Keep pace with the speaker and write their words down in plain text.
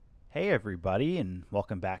Hey, everybody, and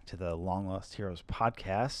welcome back to the Long Lost Heroes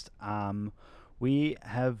podcast. We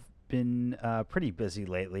have been pretty busy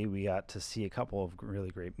lately. We got to see a couple of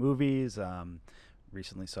really great movies.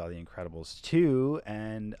 Recently saw The Incredibles 2,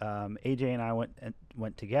 and AJ and I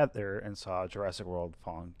went together and saw Jurassic World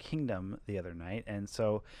Fallen Kingdom the other night. And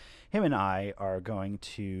so him and I are going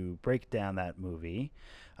to break down that movie.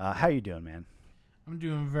 How you doing, man? I'm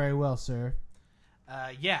doing very well, sir.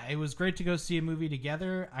 Yeah, it was great to go see a movie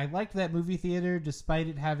together. I liked that movie theater despite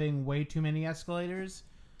it having way too many escalators,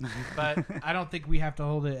 but I don't think we have to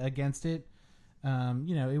hold it against it.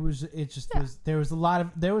 There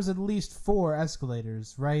was at least four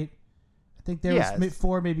escalators, right? I think there was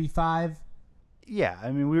four, maybe five. Yeah,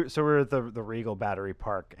 I mean, we're at the Regal Battery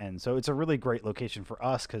Park, and so it's a really great location for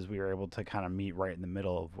us because we were able to kind of meet right in the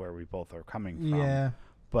middle of where we both are coming from. Yeah.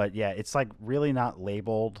 But yeah, it's like really not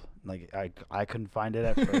labeled. Like I couldn't find it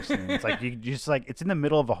at first. And it's like you just like it's in the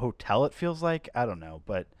middle of a hotel. It feels like I don't know,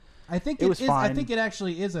 but I think it was fine. I think it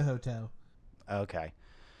actually is a hotel. Okay,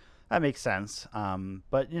 that makes sense.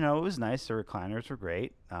 But it was nice. The recliners were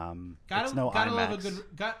great. It's no gotta IMAX. love a good.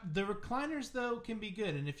 The recliners though can be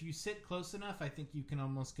good, and if you sit close enough, I think you can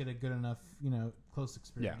almost get a good enough close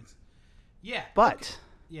experience. Yeah. But okay.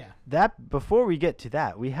 Yeah. That before we get to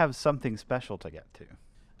that, we have something special to get to.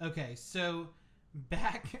 Okay, so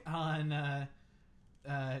back on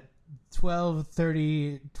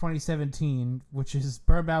 12/30/2017, which is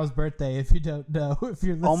Burnbow's birthday, if you don't know, if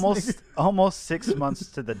you're listening. Almost 6 months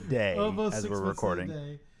to the day as we're recording. To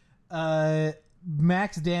the day.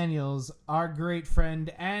 Max Daniels, our great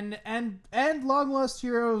friend and Long Lost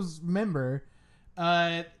Heroes member,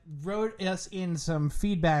 wrote us in some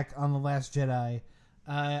feedback on The Last Jedi.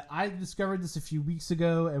 I discovered this a few weeks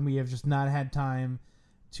ago, and we have just not had time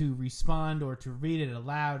to respond or to read it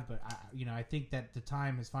aloud, but I think that the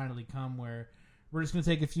time has finally come where we're just going to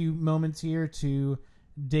take a few moments here to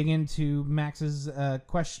dig into Max's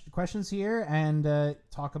questions here and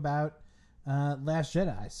talk about Last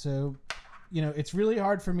Jedi. So, it's really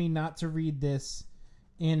hard for me not to read this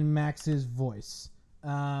in Max's voice.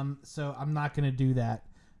 So I'm not going to do that.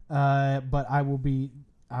 But I will be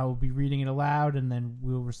reading it aloud, and then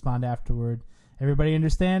we'll respond afterward. Everybody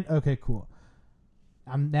understand? Okay, cool.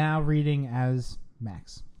 I'm now reading as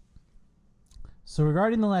Max. So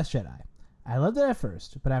regarding The Last Jedi, I loved it at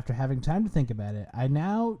first, but after having time to think about it, I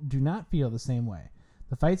now do not feel the same way.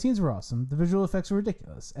 The fight scenes were awesome, the visual effects were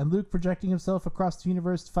ridiculous, and Luke projecting himself across the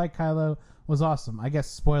universe to fight Kylo was awesome. I guess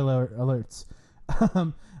spoiler alerts.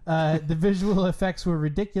 The visual effects were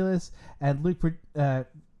ridiculous, and Luke to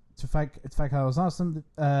fight Kylo was awesome.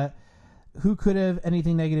 Who could have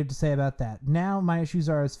anything negative to say about that? Now, my issues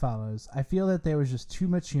are as follows. I feel that there was just too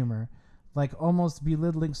much humor, like almost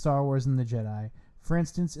belittling Star Wars and the Jedi. For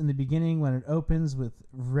instance, in the beginning, when it opens with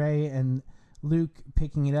Rey and Luke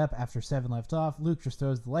picking it up after Seven left off, Luke just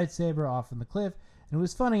throws the lightsaber off from the cliff, and it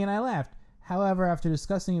was funny, and I laughed. However, after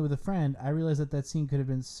discussing it with a friend, I realized that scene could have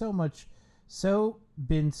been so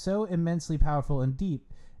immensely powerful and deep.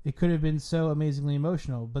 It could have been so amazingly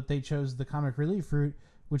emotional, but they chose the comic relief route,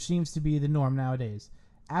 which seems to be the norm nowadays.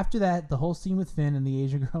 After that, the whole scene with Finn and the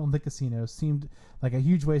Asian girl in the casino seemed like a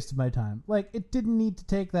huge waste of my time. Like, it didn't need to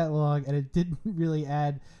take that long, and it didn't really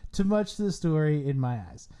add too much to the story in my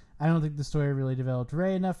eyes. I don't think the story really developed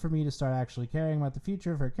Rey enough for me to start actually caring about the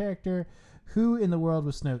future of her character. Who in the world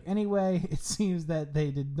was Snoke anyway? It seems that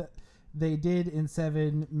they did in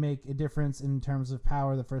Seven make a difference in terms of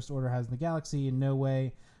power the First Order has in the galaxy. In no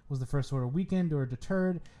way was the First Order weakened or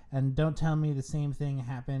deterred, and don't tell me the same thing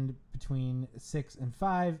happened between 6 and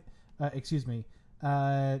 5.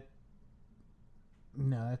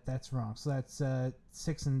 No, that's wrong. So that's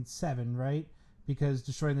 6 and 7, right? Because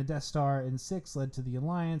destroying the Death Star in 6 led to the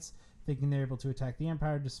Alliance thinking they're able to attack the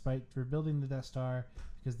Empire despite rebuilding the Death Star,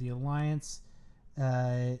 because the Alliance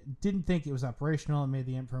didn't think it was operational and made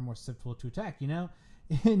the Emperor more susceptible to attack,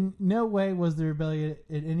 In no way was the rebellion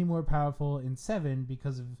any more powerful in 7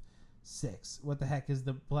 because of 6. What the heck is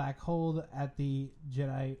the black hole at the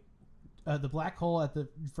Jedi? The black hole at the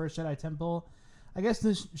first Jedi Temple. I guess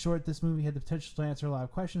in short, this movie had the potential to answer a lot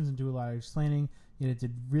of questions and do a lot of explaining. Yet it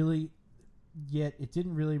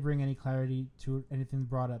didn't really bring any clarity to anything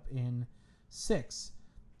brought up in 6,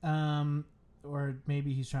 or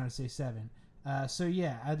maybe he's trying to say 7. So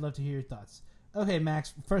yeah, I'd love to hear your thoughts. Okay,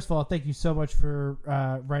 Max, first of all, thank you so much for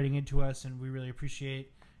writing into us, and we really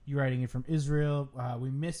appreciate you writing in from Israel. We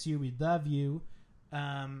miss you. We love you.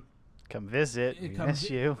 Come visit. We miss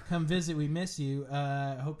you. Come visit. We miss you.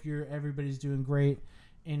 Hope everybody's doing great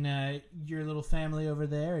in your little family over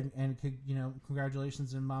there, and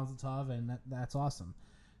congratulations and Mazel Tov, and that's awesome.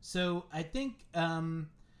 So I think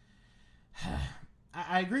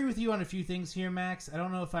I agree with you on a few things here, Max. I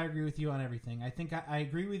don't know if I agree with you on everything. I think I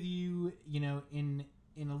agree with you, in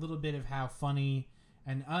a little bit of how funny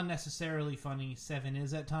and unnecessarily funny Seven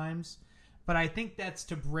is at times. But I think that's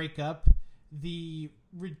to break up the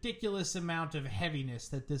ridiculous amount of heaviness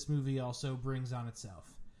that this movie also brings on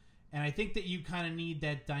itself. And I think that you kind of need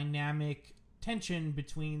that dynamic tension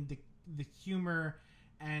between the humor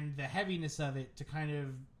and the heaviness of it to kind of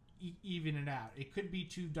even it out. It could be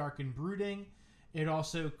too dark and brooding. It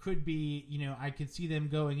also could be, I could see them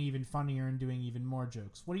going even funnier and doing even more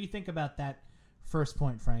jokes. What do you think about that first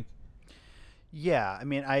point, Frank? Yeah, I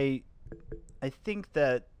mean, I think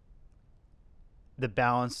that the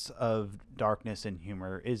balance of darkness and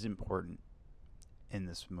humor is important in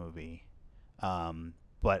this movie.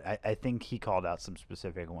 But I think he called out some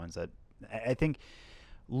specific ones that I think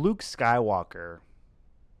Luke Skywalker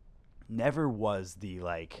never was the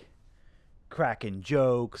like cracking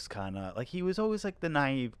jokes kind of like he was always like the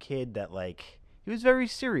naive kid that like he was very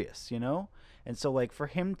serious, and so like for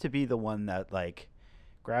him to be the one that like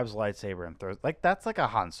grabs a lightsaber and throws like that's like a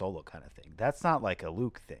Han Solo kind of thing. That's not like a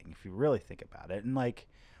Luke thing if you really think about it. And like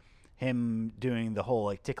him doing the whole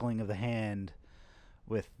like tickling of the hand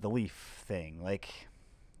with the leaf thing, like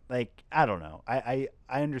I don't know. I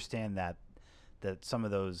understand that some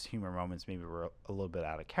of those humor moments maybe were a little bit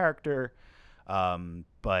out of character,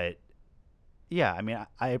 but yeah, I mean,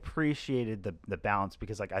 I appreciated the balance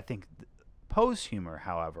because like I think Poe's humor,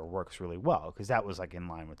 however, works really well because that was like in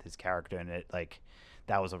line with his character, and it like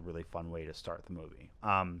that was a really fun way to start the movie.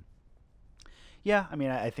 Yeah, I mean,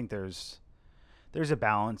 I think there's a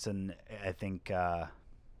balance, and I think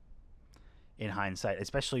in hindsight,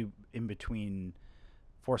 especially in between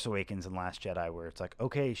Force Awakens and Last Jedi, where it's like,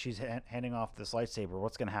 okay, she's handing off this lightsaber.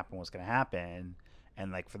 What's going to happen?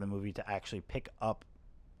 And like for the movie to actually pick up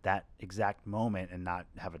that exact moment and not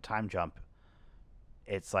have a time jump,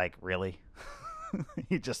 it's like, really?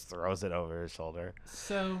 He just throws it over his shoulder.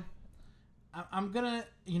 So I'm going to,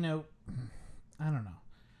 I don't know.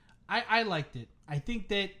 I liked it. I think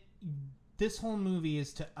that this whole movie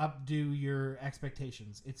is to updo your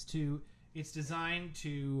expectations. It's designed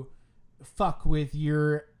to fuck with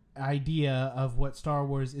your idea of what Star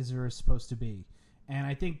Wars is or is supposed to be. And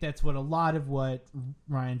I think that's what a lot of what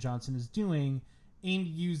Rian Johnson is doing in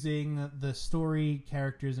using the story,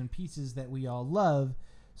 characters, and pieces that we all love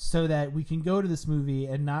so that we can go to this movie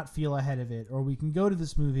and not feel ahead of it, or we can go to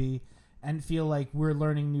this movie and feel like we're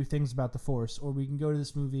learning new things about the Force, or we can go to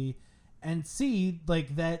this movie and see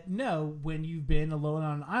like that, no, when you've been alone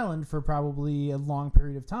on an island for probably a long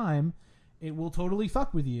period of time, it will totally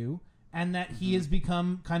fuck with you, and that he has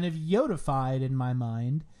become kind of Yoda-fied in my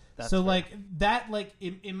mind. That's so fair. Like that, like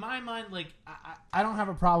in my mind, like I don't have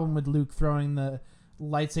a problem with Luke throwing the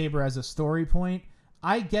lightsaber as a story point.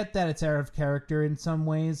 I get that it's out of character in some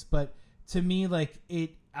ways, but to me, like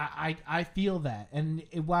I feel that. And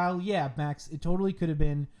while Max, it totally could have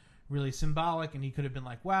been really symbolic, and he could have been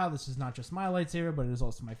like, wow, this is not just my lightsaber, but it is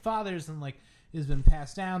also my father's, and like it has been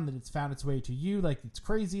passed down, that it's found its way to you. Like it's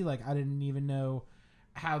crazy. Like I didn't even know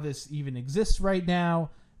how this even exists right now.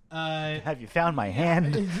 Have you found my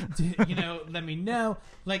hand? Let me know.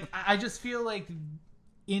 Like I just feel like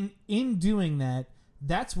in doing that,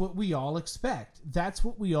 that's what we all expect. That's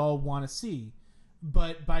what we all want to see.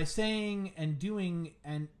 But by saying and doing,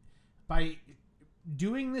 and by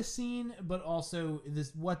doing this scene, but also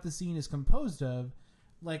what the scene is composed of,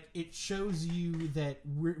 like it shows you that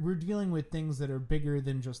we're dealing with things that are bigger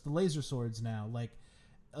than just the laser swords now.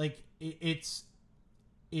 It's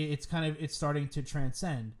starting to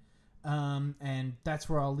transcend. And that's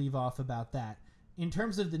where I'll leave off about that. In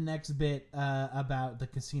terms of the next bit about the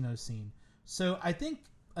casino scene. So I think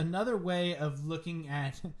another way of looking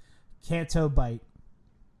at Canto Bight,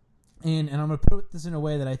 and I'm going to put this in a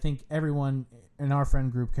way that I think everyone in our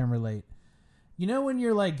friend group can relate. When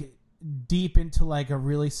you're like deep into like a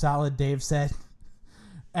really solid Dave set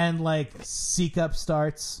and like Seek Up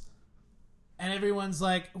starts and everyone's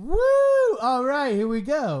like, woo, all right, here we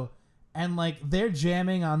go. And like they're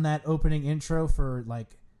jamming on that opening intro for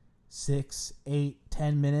like 6, 8,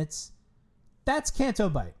 10 minutes. That's Canto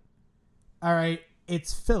Bight. All right,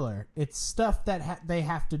 it's filler. It's stuff that they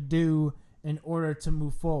have to do in order to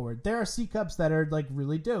move forward. There are C-Cups that are like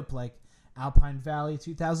really dope, like Alpine Valley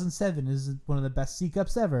 2007 is one of the best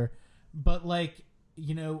C-Cups ever. But like,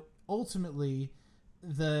 ultimately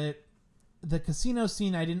the casino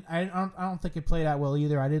scene, I don't think it played out well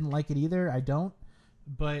either. I didn't like it either. I don't.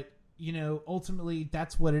 But ultimately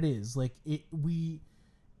that's what it is. Like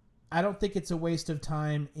I don't think it's a waste of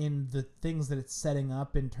time in the things that it's setting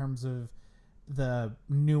up in terms of the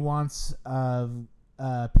nuance of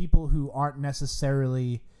people who aren't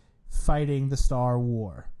necessarily fighting the Star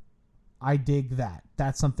War. I dig that.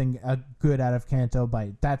 That's something good out of Canto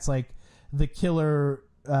Bight. That's like the killer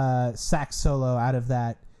sax solo out of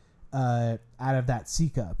that C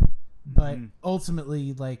cup. But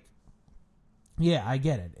ultimately, like, yeah, I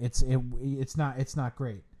get it. It's not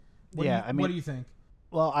great. What do you think?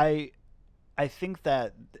 Well, I think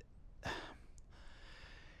that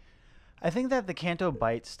the Canto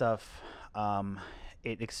Bight stuff,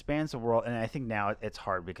 it expands the world, and I think now it's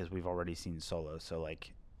hard because we've already seen Solo, so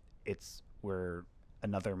like, we're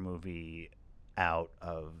another movie out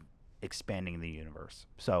of expanding the universe.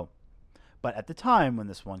 So, but at the time when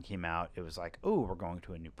this one came out, it was like, oh, we're going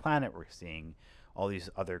to a new planet. We're seeing all these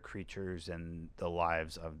other creatures and the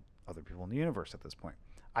lives of other people in the universe at this point.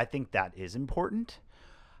 I think that is important.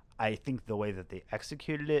 I think the way that they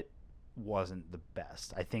executed it wasn't the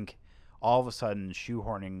best. I think all of a sudden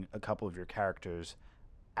shoehorning a couple of your characters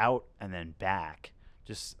out and then back,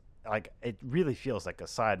 just like, it really feels like a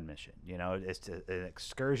side mission. You know, it's an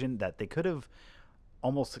excursion that they could have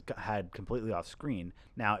almost had completely off screen.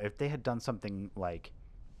 Now, if they had done something like,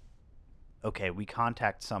 okay, we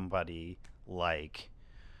contact somebody like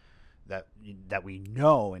that we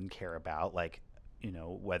know and care about, like, you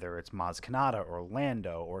know, whether it's Maz Kanata or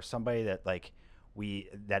Lando or somebody that like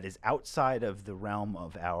that is outside of the realm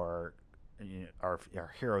of our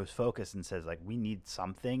hero's focus, and says like, we need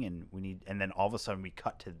something, and then all of a sudden we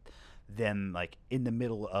cut to them like in the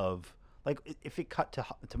middle of, like, if it cut to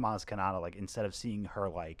Maz Kanata, like, instead of seeing her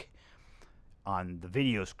like on the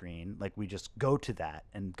video screen, like, we just go to that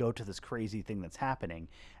and go to this crazy thing that's happening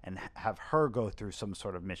and have her go through some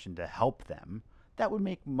sort of mission to help them, that would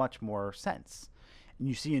make much more sense. And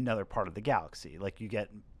you see another part of the galaxy, like, you get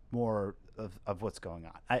more of what's going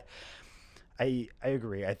on. I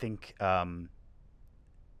agree. I think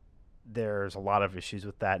there's a lot of issues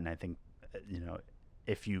with that, and I think, you know,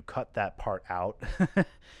 if you cut that part out,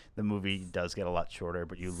 the movie does get a lot shorter,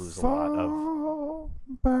 but you lose a lot of.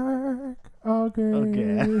 Back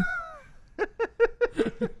again.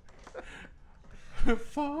 Okay.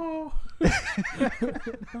 Fall back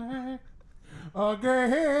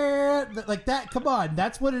again. Like that. Come on,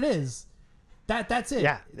 that's what it is. That's it.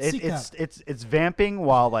 Yeah, it's vamping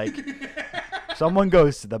while like someone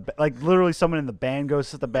goes to literally someone in the band goes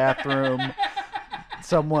to the bathroom.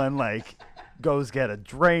 Someone like goes get a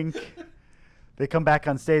drink. They come back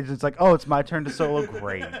on stage and it's like, oh, it's my turn to solo.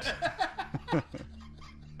 Great.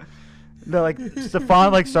 No, like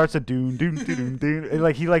Stefan like starts a doon doon doon doon, and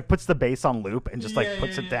like he like puts the bass on loop and just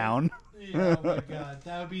puts it down. Yeah, oh my god,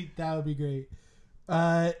 that would be great.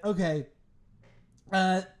 Okay.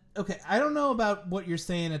 Okay, I don't know about what you're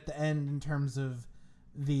saying at the end in terms of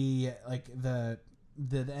the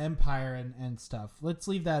Empire and stuff. Let's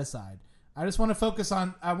leave that aside. I want to focus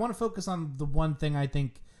on the one thing I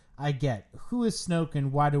think I get. Who is Snoke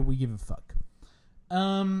and why do we give a fuck?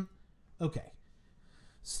 Okay.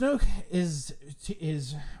 Snoke is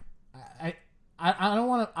I don't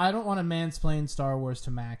want to mansplain Star Wars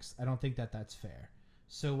to Max. I don't think that's fair.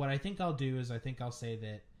 So what I think I'll do is I think I'll say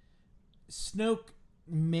that Snoke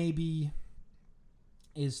maybe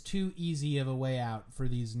is too easy of a way out for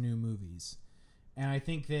these new movies. And I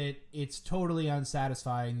think that it's totally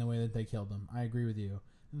unsatisfying the way that they killed him. I agree with you.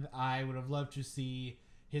 I would have loved to see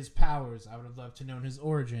his powers. I would have loved to know his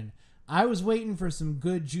origin. I was waiting for some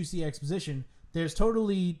good, juicy exposition. There's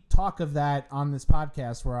totally talk of that on this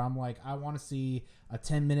podcast where I'm like, I want to see a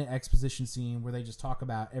 10-minute exposition scene where they just talk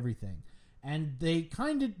about everything. And they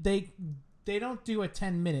they don't do a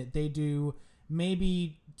 10-minute. They do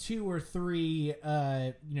maybe 2 or 3,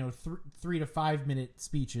 3 to 5 minute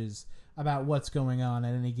speeches about what's going on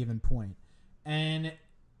at any given point. And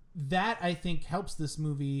that, I think, helps this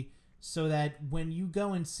movie so that when you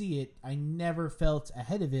go and see it, I never felt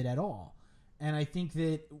ahead of it at all. And I think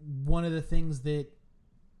that one of the things that,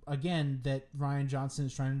 again, that Rian Johnson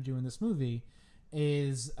is trying to do in this movie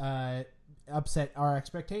is upset our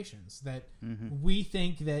expectations. That we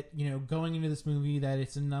think that, going into this movie, that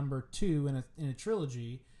it's a number 2 in a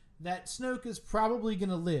trilogy, that Snoke is probably going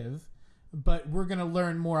to live, but we're going to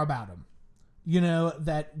learn more about him.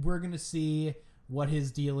 That we're going to see what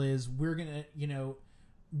his deal is. We're going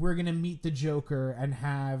to meet the Joker and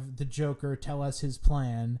have the Joker tell us his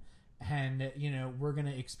plan. And, we're going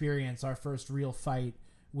to experience our first real fight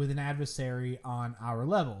with an adversary on our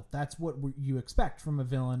level. That's what you expect from a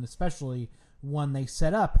villain, especially one they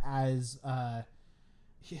set up as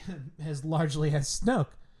largely as Snoke.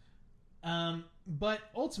 But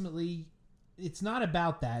ultimately, it's not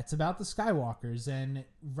about that. It's about the Skywalkers. And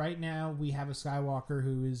right now, we have a Skywalker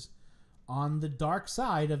who is on the dark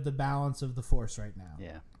side of the balance of the Force right now.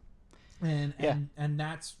 Yeah. And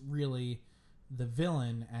that's really the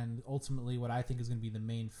villain, and ultimately what I think is going to be the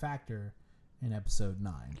main factor in Episode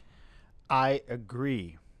 9. I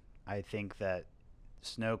agree. I think that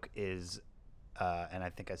Snoke is, and I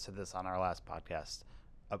think I said this on our last podcast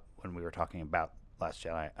when we were talking about Last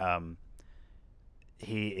Jedi.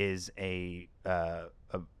 He is a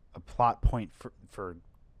plot point for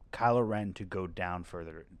Kylo Ren to go down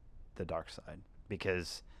further the dark side,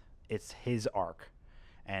 because it's his arc.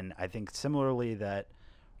 And I think similarly that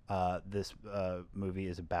this movie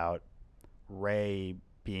is about Rey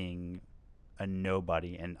being a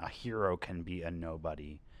nobody, and a hero can be a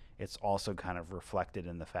nobody. It's also kind of reflected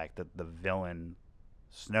in the fact that the villain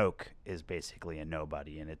Snoke is basically a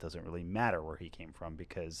nobody, and it doesn't really matter where he came from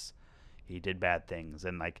because he did bad things.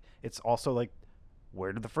 And like, it's also like,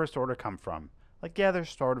 where did the First Order come from? Like, yeah, they're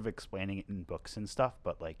sort of explaining it in books and stuff,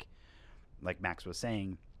 but like Max was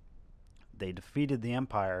saying, they defeated the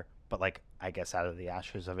Empire, but like, I guess out of the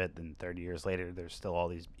ashes of it, then 30 years later, there's still all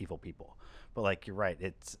these evil people. But like, you're right,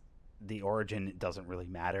 it's the origin, it doesn't really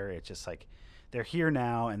matter. It's just like, they're here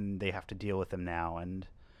now and they have to deal with them now, and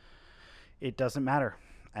it doesn't matter.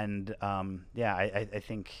 And I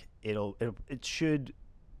think it should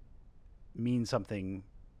mean something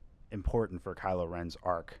important for Kylo Ren's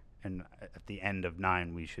arc. And at the end of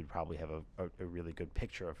 9, we should probably have a really good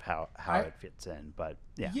picture of how it fits in. But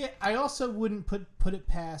yeah, I also wouldn't put it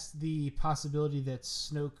past the possibility that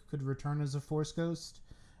Snoke could return as a Force ghost.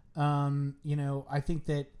 I think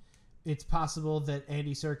that it's possible that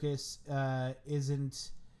Andy Serkis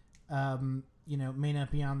isn't, may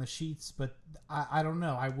not be on the sheets, but I don't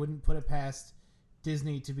know. I wouldn't put it past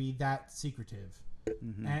Disney to be that secretive.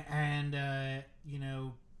 Mm-hmm. And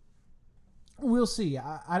we'll see.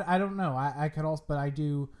 I don't know. I could also, but I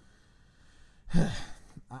do.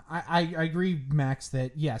 I agree, Max,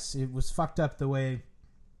 that yes, it was fucked up the way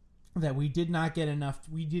that we did not get enough.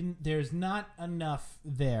 We didn't. There's not enough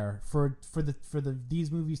there for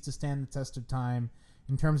these movies to stand the test of time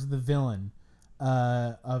in terms of the villain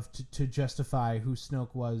to justify who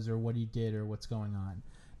Snoke was or what he did or what's going on.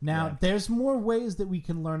 Now, there's more ways that we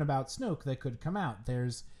can learn about Snoke that could come out.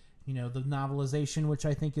 There's the novelization, which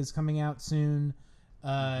I think is coming out soon.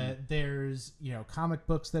 There's, comic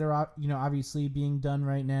books that are, obviously being done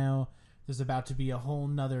right now. There's about to be a whole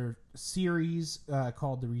nother series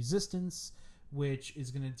called The Resistance, which is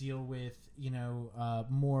going to deal with,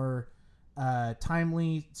 more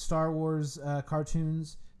timely Star Wars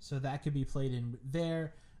cartoons. So that could be played in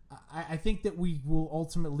there. I think that we will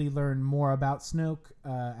ultimately learn more about Snoke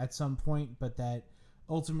at some point, but that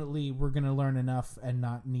ultimately we're going to learn enough and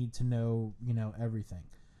not need to know, everything.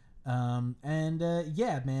 Man,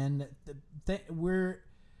 we're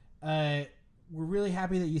really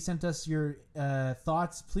happy that you sent us your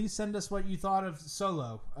thoughts. Please send us what you thought of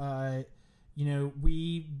Solo.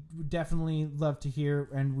 We definitely love to hear,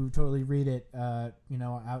 and we would totally read it,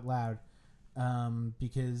 out loud.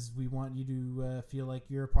 Because we want you to feel like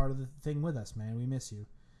you're a part of the thing with us, man. We miss you.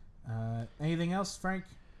 Anything else, Frank?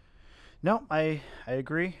 No, I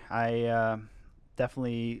agree. I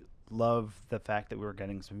definitely love the fact that we're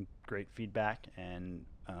getting some great feedback, and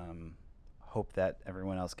hope that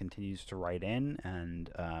everyone else continues to write in,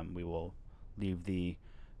 and we will leave the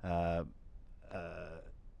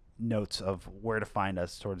notes of where to find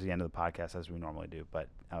us towards the end of the podcast as we normally do. But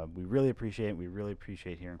we really appreciate it. We really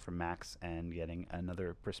appreciate hearing from Max and getting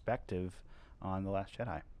another perspective on The Last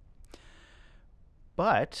Jedi.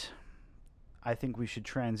 But I think we should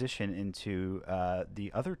transition into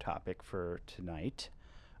the other topic for tonight,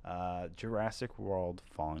 Jurassic World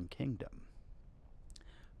Fallen Kingdom.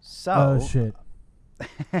 So, oh, shit.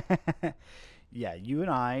 Yeah, you and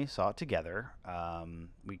I saw it together.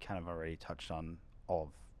 We kind of already touched on all of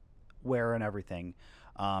where and everything.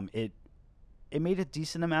 It made a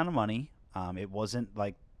decent amount of money. It wasn't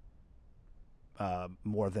like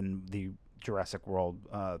more than the Jurassic World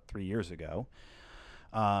 3 years ago.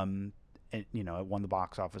 It won the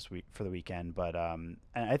box office for the weekend, but and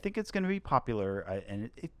I think it's going to be popular, and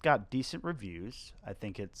it got decent reviews. I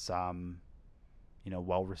think it's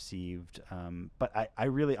well received, but I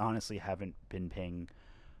really honestly haven't been paying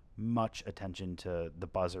much attention to the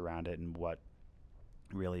buzz around it and what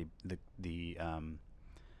really the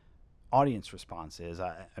audience response is.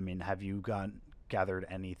 I mean, have you gathered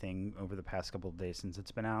anything over the past couple of days since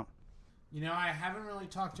it's been out? I haven't really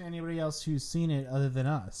talked to anybody else who's seen it other than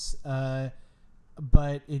us.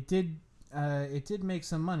 But it did make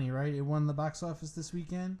some money, right? It won the box office this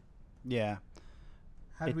weekend. Yeah,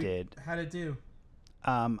 it did. How'd it do?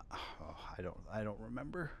 I don't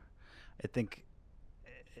remember. I think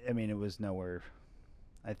I mean, it was nowhere.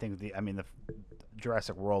 I think the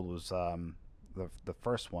Jurassic World was the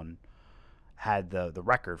first one had the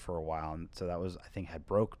record for a while, and so that was, I think, had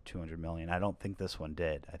broke 200 million. I don't think this one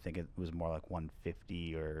did. I think it was more like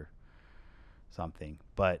 150 or something.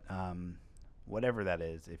 But whatever that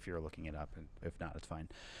is, if you're looking it up, and if not, it's fine.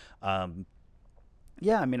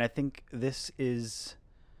 Yeah, I mean, I think this is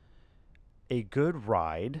a good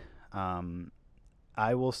ride.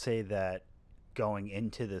 I will say that going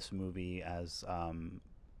into this movie, as a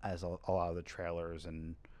lot of the trailers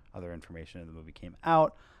and other information in the movie came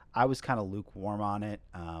out, I was kind of lukewarm on it.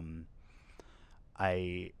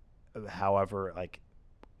 However, like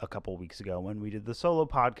a couple weeks ago when we did the solo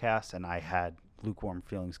podcast, and I had lukewarm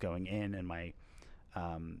feelings going in, and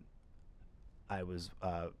I was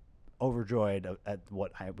overjoyed at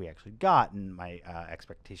what we actually got, and my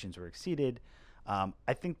expectations were exceeded.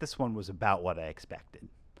 I think this one was about what I expected,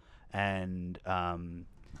 and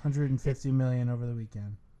 150 million over the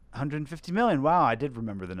weekend. 150 million. Wow, I did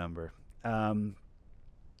remember the number.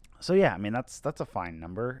 So yeah, I mean that's a fine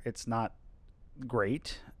number. It's not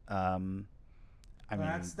great. That's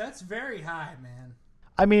very high, man.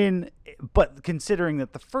 I mean, but considering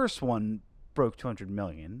that the first one broke 200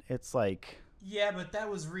 million, it's like, yeah, but that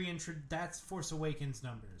was that's Force Awakens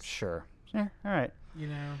numbers. Sure. Yeah, all right. You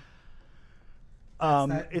know.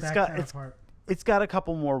 It's got a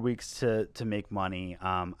couple more weeks to make money.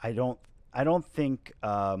 I don't think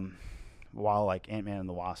while like Ant-Man and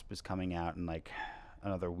the Wasp is coming out in like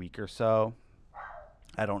another week or so,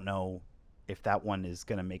 I don't know if that one is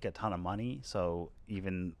going to make a ton of money. So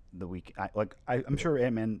even the week, I'm sure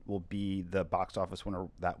Ant-Man will be the box office winner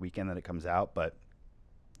that weekend that it comes out, but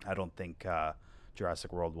I don't think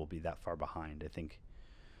Jurassic World will be that far behind.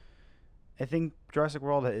 I think Jurassic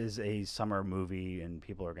World is a summer movie, and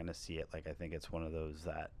people are going to see it. Like, I think it's one of those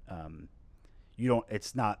that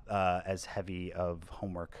it's not as heavy of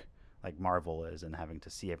homework like Marvel is and having to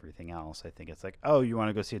see everything else. I think it's like, oh, you want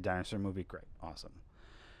to go see a dinosaur movie? Great. Awesome.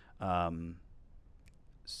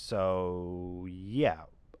 So yeah,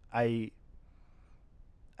 I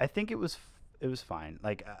think it was fine.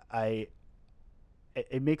 Like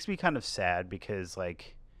it makes me kind of sad because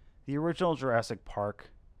like the original Jurassic Park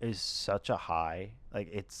is such a high, like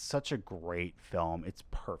it's such a great film. It's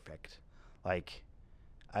perfect. Like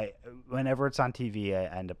whenever it's on TV, I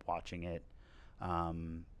end up watching it.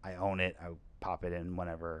 I own it. I pop it in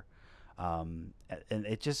whenever. And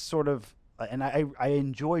it just sort of, and I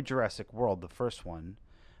enjoyed Jurassic World, the first one,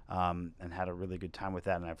 and had a really good time with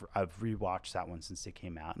that. And I've rewatched that one since it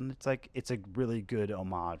came out, and it's like it's a really good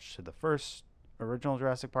homage to the first original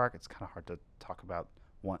Jurassic Park. It's kind of hard to talk about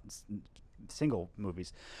single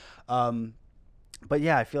movies, but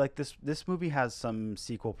yeah, I feel like this movie has some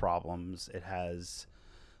sequel problems. It has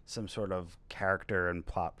some sort of character and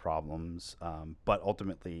plot problems, but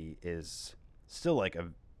ultimately is still like a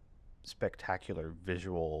spectacular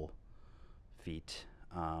visual feat.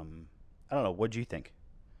 I don't know. What do you think?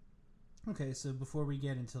 Okay, so before we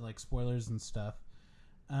get into like spoilers and stuff,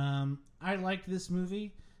 I liked this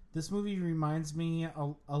movie. This movie reminds me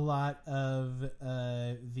a lot of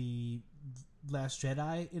the Last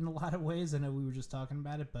Jedi in a lot of ways. I know we were just talking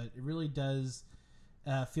about it, but it really does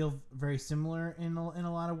feel very similar in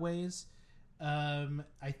a lot of ways.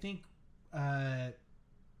 I think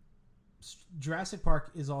Jurassic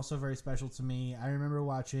Park is also very special to me. I remember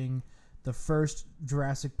watching the first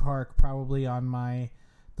Jurassic Park probably on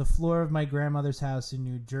the floor of my grandmother's house in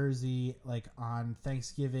New Jersey, like on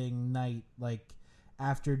Thanksgiving night, like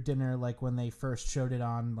after dinner, like when they first showed it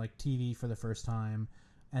on like TV for the first time.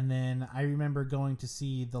 And then I remember going to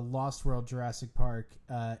see the Lost World Jurassic Park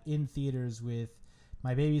in theaters with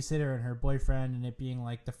my babysitter and her boyfriend, and it being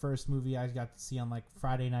like the first movie I got to see on like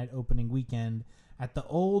Friday night opening weekend at the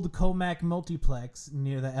old Comac Multiplex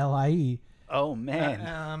near the LIE. Oh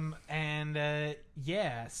man!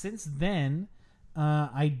 Yeah, since then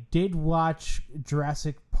I did watch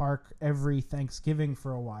Jurassic Park every Thanksgiving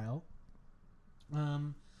for a while.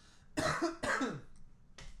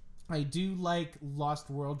 I do like Lost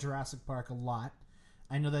World Jurassic Park a lot.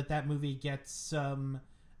 I know that movie gets some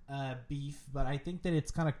beef, but I think that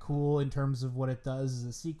it's kind of cool in terms of what it does as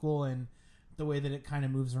a sequel and the way that it kind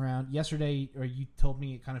of moves around. Yesterday, or you told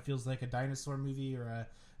me it kind of feels like a dinosaur movie or a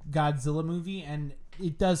Godzilla movie, and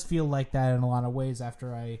it does feel like that in a lot of ways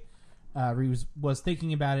after I was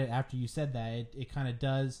thinking about it after you said that. It kind of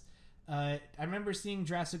does. I remember seeing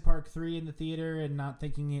Jurassic Park 3 in the theater and not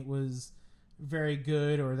thinking it was very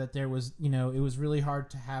good, or that there was, it was really hard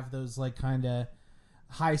to have those like kind of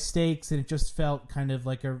high stakes, and it just felt kind of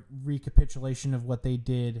like a recapitulation of what they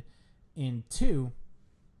did in 2.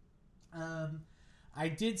 I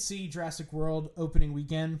did see Jurassic World opening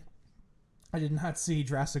weekend. I did not see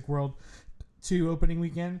Jurassic World 2 opening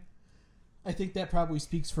weekend. I think that probably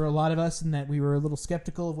speaks for a lot of us in that we were a little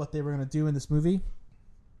skeptical of what they were going to do in this movie.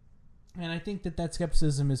 And I think that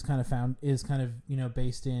skepticism is kind of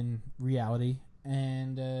based in reality.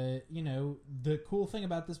 And, the cool thing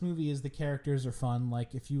about this movie is the characters are fun.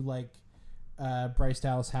 Like, if you like Bryce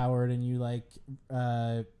Dallas Howard and you like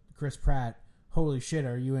Chris Pratt, holy shit,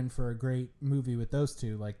 are you in for a great movie with those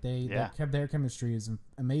two? Like, their chemistry is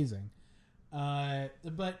amazing.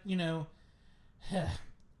 But,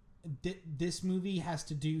 this movie has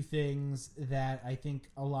to do things that I think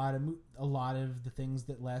a lot of the things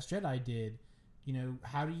that Last Jedi did.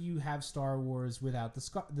 How do you have Star Wars without the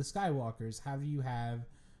Skywalkers? How do you have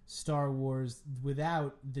Star Wars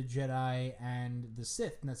without the Jedi and the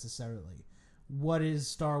Sith necessarily? What is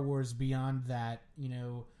Star Wars beyond that?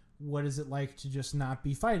 What is it like to just not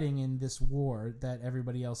be fighting in this war that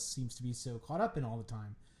everybody else seems to be so caught up in all the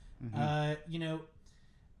time? Mm-hmm.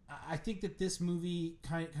 I think that this movie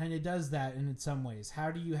kind of does that in some ways.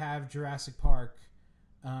 How do you have Jurassic Park?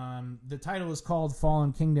 The title is called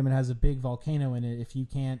Fallen Kingdom. It has a big volcano in it. If you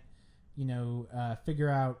can't, figure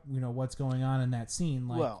out, what's going on in that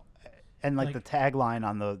scene, and the tagline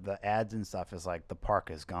on the ads and stuff is like the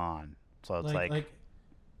park is gone. So it's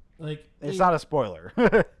it's not a spoiler.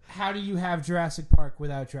 How do you have Jurassic Park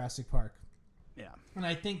without Jurassic Park? Yeah, and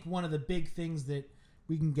I think one of the big things that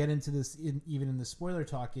we can get into this even in the spoiler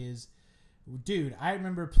talk is, dude, I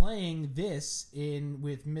remember playing this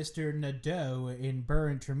with Mr. Nadeau in Burr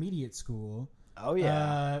Intermediate School. Oh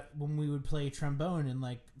yeah, when we would play trombone in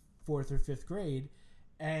 4th or 5th grade,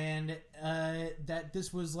 and that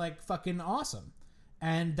this was fucking awesome,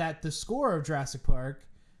 and that the score of Jurassic Park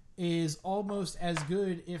is almost as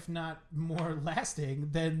good, if not more lasting,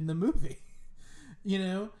 than the movie.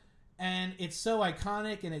 And it's so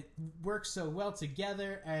iconic and it works so well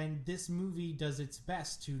together, and this movie does its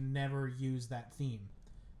best to never use that theme.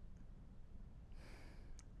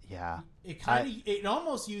 Yeah. It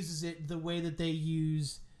almost uses it the way that they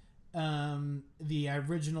use the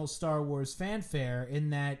original Star Wars fanfare, in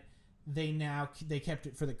that they kept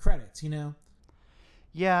it for the credits,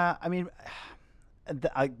 Yeah, I mean,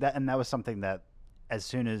 that was something that as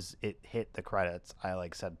soon as it hit the credits, I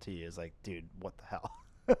said to you, is dude, what the hell?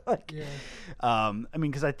 Yeah. I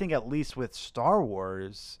mean, because I think at least with Star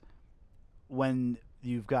Wars, when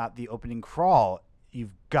you've got the opening crawl,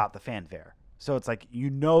 you've got the fanfare. So it's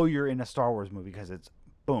you're in a Star Wars movie because it's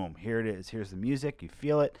boom, here it is. Here's the music. You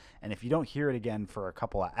feel it, and if you don't hear it again for a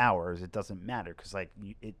couple of hours, it doesn't matter because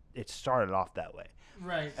it started off that way.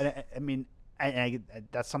 Right. And I mean,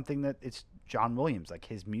 that's something that it's John Williams.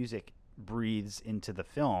 His music breathes into the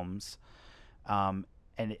films.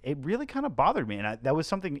 And it really kind of bothered me. And that was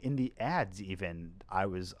something in the ads even I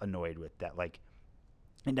was annoyed with, that it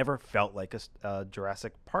never felt like a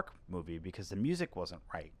Jurassic Park movie because the music wasn't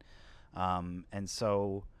right. And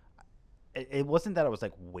so it wasn't that I was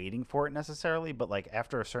waiting for it necessarily, but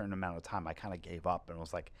after a certain amount of time, I kind of gave up and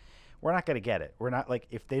was we're not going to get it. We're not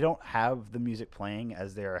if they don't have the music playing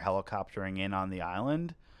as they're helicoptering in on the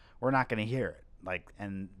island, we're not going to hear it.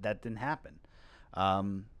 And that didn't happen.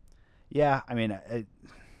 Yeah, I mean,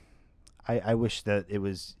 I wish that it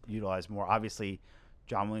was utilized more. Obviously,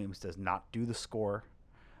 John Williams does not do the score,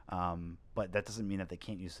 but that doesn't mean that they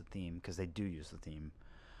can't use the theme, because they do use the theme.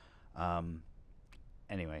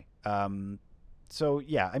 Anyway, so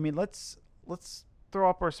yeah, I mean, let's throw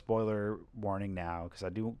up our spoiler warning now, because I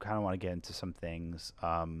do kind of want to get into some things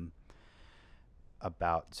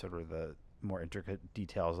about sort of the more intricate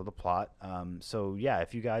details of the plot. So yeah,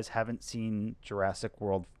 if you guys haven't seen Jurassic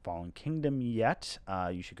World Fallen Kingdom yet,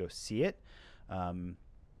 you should go see it.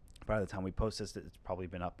 By the time we post this, it's probably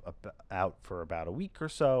been out for about a week or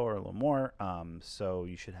so, or a little more. So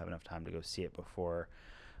you should have enough time to go see it before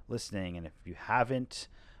listening. And if you haven't,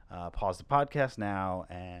 pause the podcast now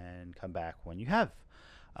and come back when you have.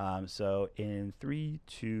 So in 3,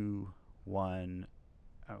 2, 1.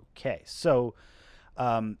 Okay. So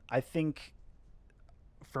I think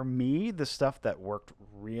for me, the stuff that worked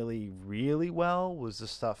really, really well was the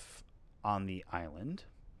stuff on the island.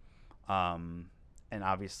 And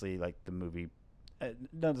obviously, the movie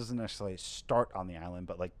that doesn't necessarily start on the island,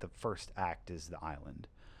 but the first act is the island.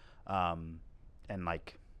 And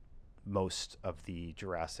most of the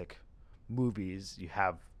Jurassic movies, you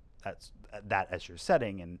have that as your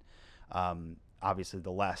setting. And obviously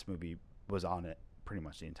the last movie was on it pretty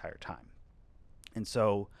much the entire time. And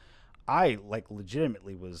so I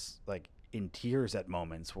legitimately was in tears at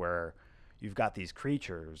moments where you've got these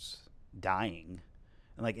creatures dying,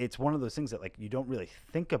 and it's one of those things that you don't really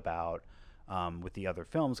think about with the other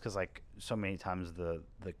films, because like so many times the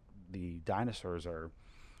dinosaurs are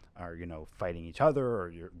fighting each other,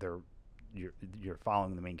 or you're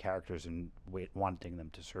following the main characters and wanting them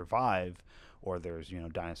to survive, or there's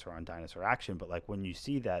dinosaur on dinosaur action. But like when you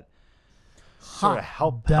see that sort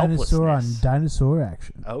of dinosaur on helplessness, dinosaur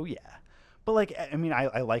action. oh yeah. But like I mean,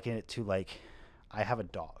 I liken it to like I have a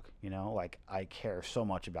dog, like I care so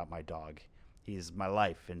much about my dog. He's my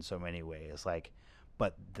life in so many ways. Like,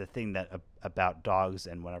 but the thing that about dogs,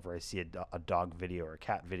 and whenever I see a dog video or a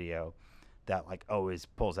cat video, that like always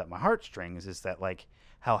pulls at my heartstrings, is that like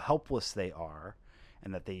how helpless they are,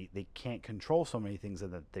 and that they can't control so many things,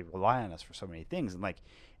 and that they rely on us for so many things. And like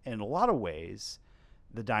in a lot of ways,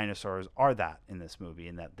 the dinosaurs are that in this movie,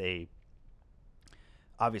 in that they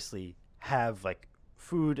obviously have like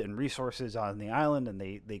food and resources on the island, and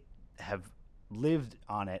they have lived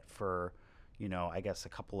on it for I guess a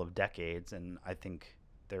couple of decades. And I think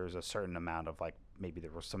there's a certain amount of like maybe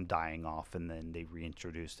there was some dying off, and then they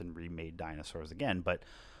reintroduced and remade dinosaurs again, but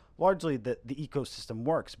largely the ecosystem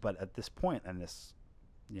works. But at this point, and this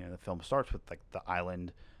the film starts with like the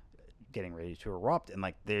island getting ready to erupt, and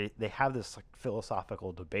like they have this like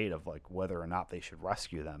philosophical debate of like whether or not they should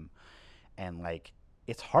rescue them. And like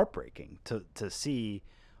it's heartbreaking to see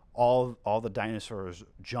all the dinosaurs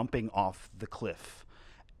jumping off the cliff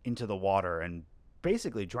into the water and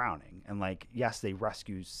basically drowning. And like yes, they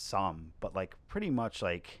rescue some, but like pretty much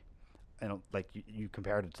like like you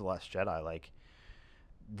compared it to Last Jedi, like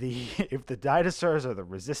if the dinosaurs are the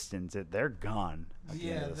resistance, they're gone at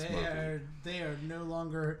the end of this movie. They are no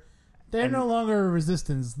longer. They're no longer a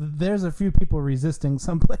resistance. There's a few people resisting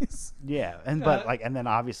someplace. Yeah, and then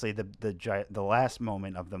obviously the last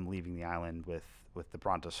moment of them leaving the island with the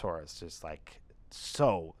Brontosaurus, just like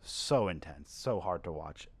so intense, so hard to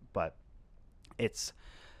watch. But it's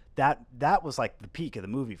that was like the peak of the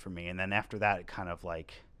movie for me. And then after that, it kind of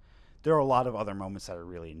like there are a lot of other moments that I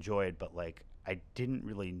really enjoyed, but like I didn't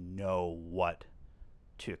really know what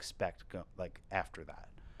to expect like after that.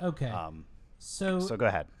 Okay. So go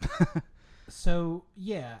ahead. So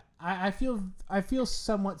yeah, I feel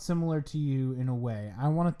somewhat similar to you in a way. I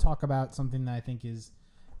want to talk about something that I think it's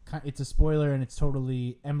a spoiler, and it's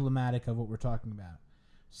totally emblematic of what we're talking about.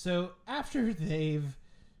 So after they've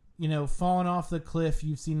fallen off the cliff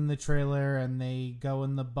you've seen in the trailer, and they go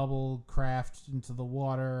in the bubble craft into the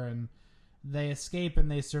water, and they escape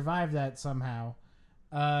and they survive that somehow,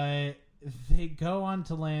 they go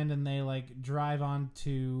onto land, and they like drive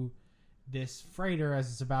onto this freighter as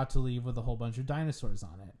it's about to leave with a whole bunch of dinosaurs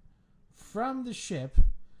on it. From the ship,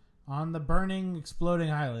 on the burning, exploding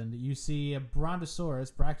island, you see a Brontosaurus,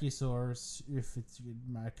 Brachiosaurus,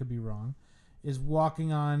 I could be wrong, is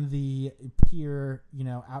walking on the pier,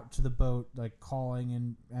 out to the boat, like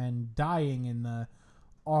calling and dying in the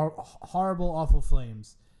horrible, awful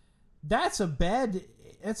flames.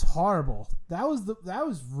 It's horrible. That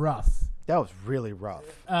was rough. That was really rough.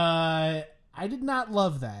 I did not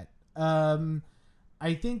love that.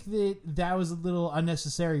 I think that was a little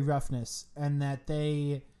unnecessary roughness, and that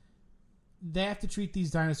they have to treat these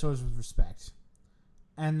dinosaurs with respect.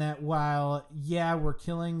 And that while, we're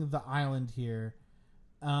killing the island here,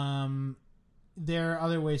 there are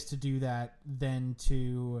other ways to do that than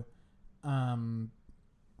to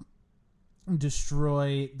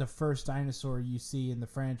destroy the first dinosaur you see in the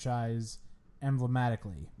franchise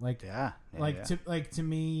emblematically. To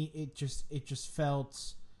me, it just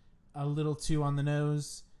felt a little too on the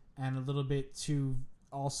nose, and a little bit too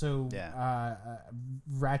also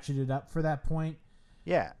ratcheted up for that point.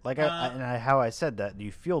 Yeah, like how I said that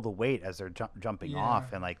you feel the weight as they're jumping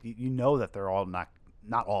off, and like you know that they're all not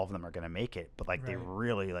all of them are going to make it, but like they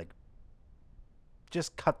really like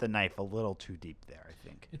just cut the knife a little too deep there. I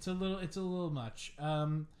think it's a little much.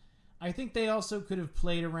 I think they also could have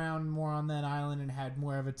played around more on that island and had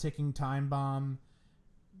more of a ticking time bomb,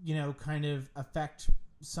 kind of effect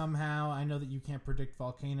somehow. I know that you can't predict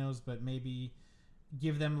volcanoes, but maybe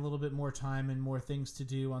give them a little bit more time and more things to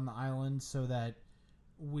do on the island, so that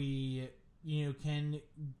we can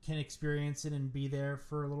experience it and be there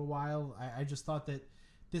for a little while. I just thought that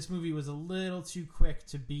this movie was a little too quick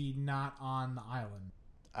to be not on the island.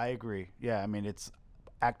 I agree. Yeah, I mean, it's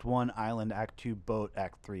Act 1 island, Act 2 boat,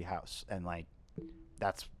 Act 3 house, and like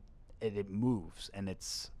that's it moves, and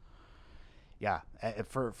it's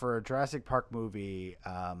for a Jurassic Park movie.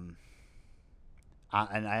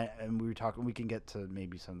 And we were talking. We can get to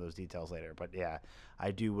maybe some of those details later, but yeah,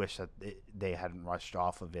 I do wish that they hadn't rushed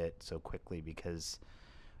off of it so quickly, because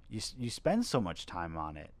you spend so much time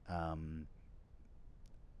on it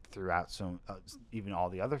throughout even all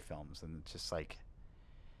the other films, and it's just like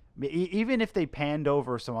Even if they panned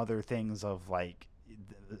over some other things of like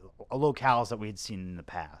locales that we had seen in the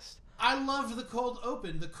past. I loved the cold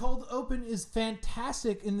open. The cold open is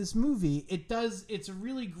fantastic in this movie. It's a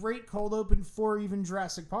really great cold open for even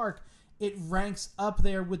Jurassic Park. It ranks up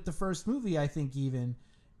there with the first movie, I think, even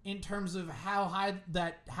in terms of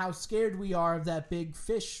how scared we are of that big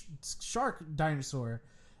fish shark dinosaur.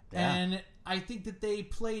 Yeah. And I think that they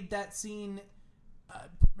played that scene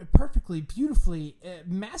perfectly, beautifully,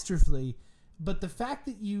 masterfully. But the fact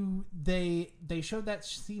that they showed that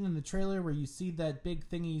scene in the trailer where you see that big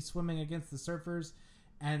thingy swimming against the surfers,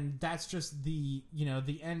 and that's just the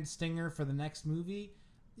end stinger for the next movie.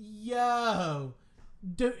 Yo,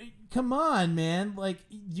 come on, man! Like,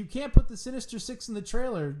 you can't put the Sinister Six in the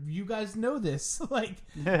trailer. You guys know this. Like,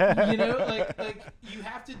 like you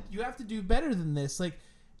have to do better than this. Like,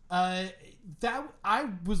 that I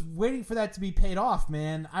was waiting for that to be paid off,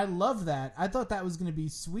 man. I love that. I thought that was going to be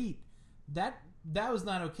sweet. That was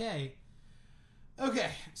not okay.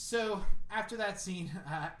 Okay, so after that scene,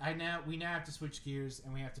 we now have to switch gears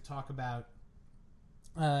and we have to talk about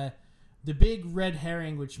the big red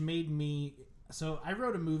herring, which made me. So I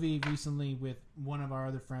wrote a movie recently with one of our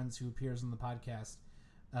other friends who appears on the podcast,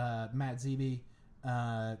 Matt Zeeby,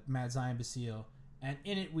 Matt Zion Basile, and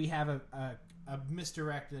in it we have a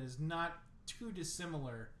misdirect that is not too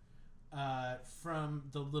dissimilar from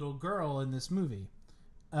the little girl in this movie.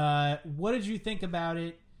 What did you think about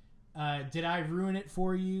it? Did I ruin it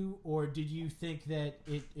for you, or did you think that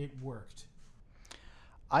it worked?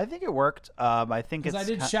 I think it worked. I think because I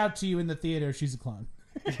did shout to you in the theater, "She's a clone."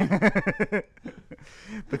 The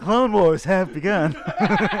Clone Wars have begun.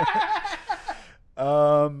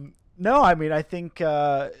 No, I mean, I think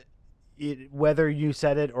whether you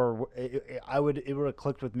said it or it would have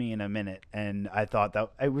clicked with me in a minute, and I thought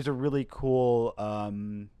that it was a really cool.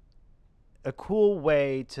 A cool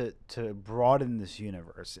way to broaden this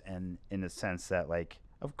universe, and in a sense that, like,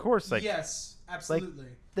 of course, like, yes, absolutely,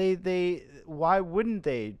 like, they why wouldn't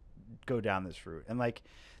they go down this route? And like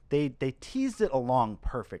they teased it along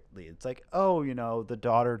perfectly. It's like, oh, the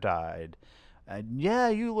daughter died, and yeah,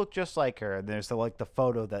 you look just like her, and there's the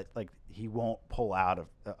photo that like he won't pull out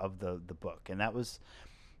of the book, and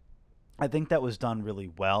I think that was done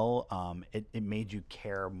really well. It made you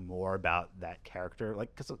care more about that character.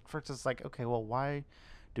 Like, because first it's like, okay, well, why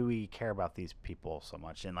do we care about these people so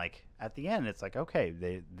much? And like at the end, it's like, okay,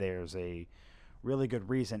 there's a really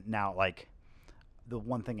good reason. Now, like, the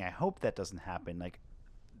one thing I hope that doesn't happen, like,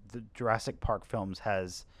 the Jurassic Park films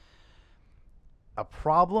has a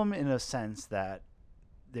problem in a sense that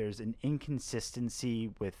there's an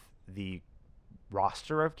inconsistency with the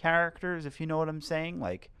roster of characters, if you know what I'm saying.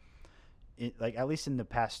 Like, at least in the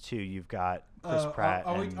past two, you've got Chris Pratt.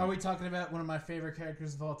 Are we talking about one of my favorite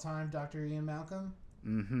characters of all time, Dr. Ian Malcolm?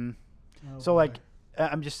 Mm-hmm. Oh, so, boy. like,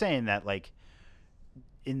 I'm just saying that, like,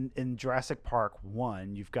 in Jurassic Park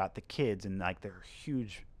 1, you've got the kids, and like they're a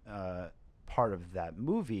huge part of that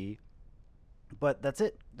movie, but that's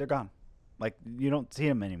it. They're gone. Like, you don't see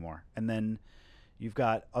them anymore. And then you've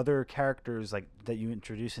got other characters like that you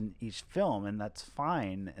introduce in each film, and that's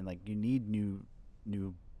fine. And like, you need new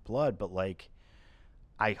blood, but like,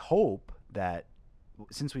 I hope that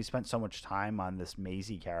since we spent so much time on this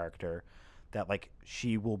Maisie character, that like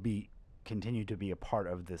she will continue to be a part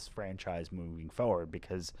of this franchise moving forward,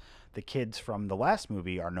 because the kids from the last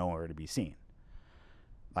movie are nowhere to be seen.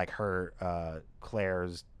 Like her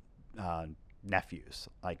Claire's nephews,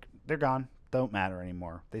 like, they're gone, don't matter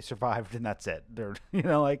anymore. They survived and that's it. They're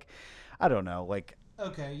like, I don't know, like.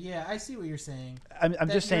 Okay, yeah, I see what you're saying. I'm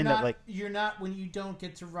just saying that, like, you're not, when you don't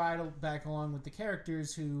get to ride back along with the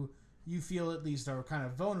characters who you feel at least are kind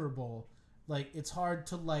of vulnerable, like, it's hard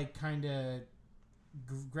to like kind of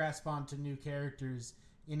grasp onto new characters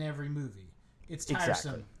in every movie. It's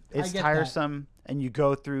tiresome. Exactly. It's tiresome, and you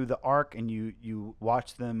go through the arc and you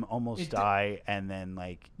watch them almost die, and then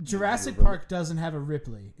like Jurassic Park doesn't have a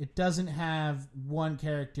Ripley. It doesn't have one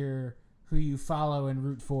character who you follow and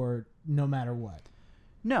root for no matter what.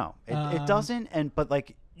 No, it doesn't. But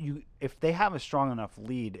like, if they have a strong enough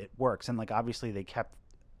lead, it works. And like, obviously they kept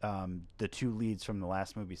the two leads from the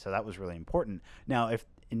last movie, so that was really important. Now, if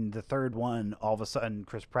in the third one, all of a sudden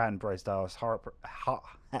Chris Pratt and Bryce Dallas Howard,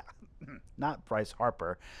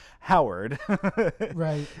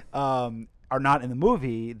 right, are not in the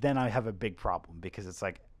movie, then I have a big problem, because it's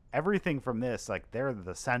like everything from this, like, they're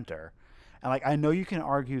the center. And like, I know you can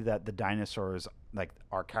argue that the dinosaurs like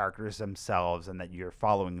are characters themselves and that you're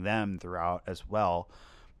following them throughout as well,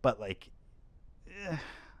 but like,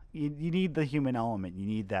 you need the human element. You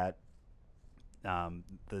need that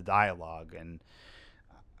the dialogue, and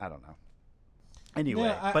I don't know. Anyway,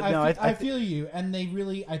 No, but I, no, fe- I I feel you, and they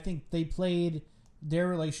really, I think they played their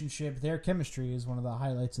relationship, their chemistry is one of the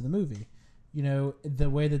highlights of the movie. You know, the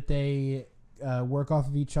way that they work off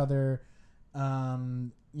of each other.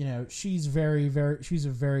 You know, she's she's a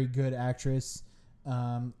very good actress.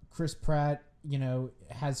 Chris Pratt, you know,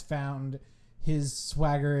 has found his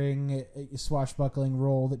swaggering, swashbuckling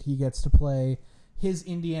role that he gets to play. His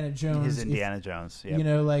Indiana Jones. Jones. Yep. You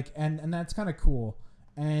know, like, and that's kind of cool.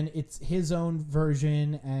 And it's his own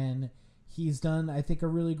version, and he's done, I think, a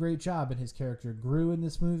really great job. And his character grew in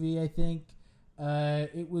this movie. I think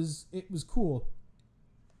it was cool.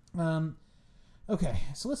 Okay,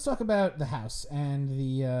 so let's talk about the house and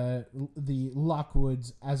the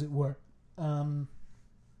Lockwoods, as it were.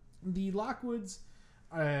 The Lockwoods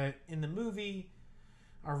in the movie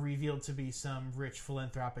are revealed to be some rich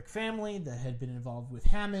philanthropic family that had been involved with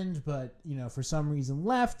Hammond, but, you know, for some reason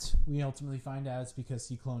left. We ultimately find out it's because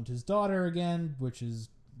he cloned his daughter again, which is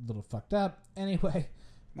a little fucked up. Anyway,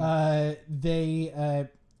 they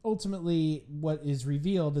ultimately, what is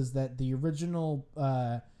revealed is that the original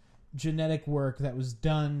genetic work that was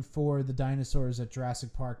done for the dinosaurs at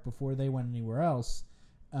Jurassic Park before they went anywhere else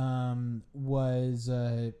was,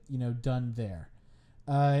 you know, done there.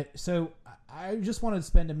 So I just wanted to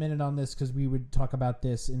spend a minute on this because we would talk about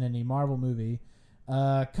this in any Marvel movie.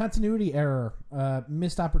 Continuity error,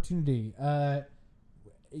 missed opportunity.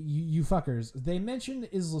 You fuckers. They mentioned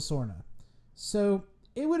Isla Sorna, so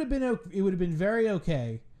it would have been very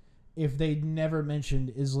okay if they'd never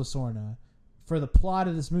mentioned Isla Sorna for the plot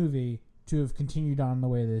of this movie to have continued on the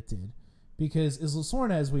way that it did, because Isla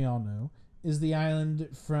Sorna, as we all know, is the island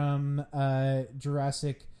from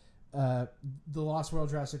Jurassic. The Lost World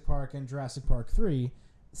Jurassic Park and Jurassic Park 3,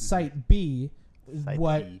 Site B,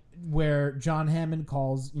 where John Hammond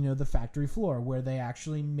calls, you know, the factory floor, where they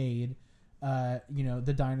actually made, you know,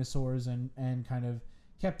 the dinosaurs and kind of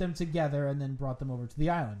kept them together and then brought them over to the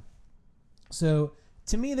island. So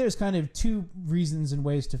to me, there's kind of two reasons and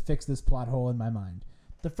ways to fix this plot hole in my mind.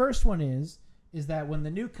 The first one is that when the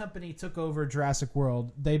new company took over Jurassic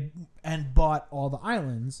World, and bought all the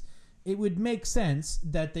islands, it would make sense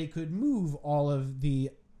that they could move all of the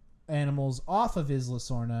animals off of Isla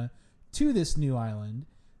Sorna to this new island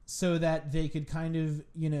so that they could kind of,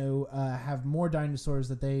 you know, have more dinosaurs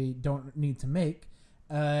that they don't need to make,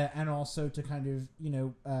 and also to kind of, you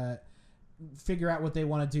know, figure out what they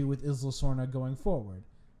want to do with Isla Sorna going forward.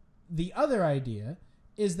 The other idea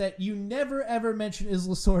is that you never ever mention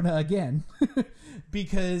Isla Sorna again,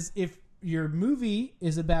 because if your movie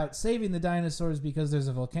is about saving the dinosaurs because there's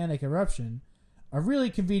a volcanic eruption, a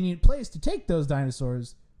really convenient place to take those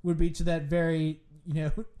dinosaurs would be to that very,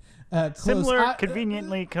 you know, similar,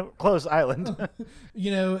 conveniently close island.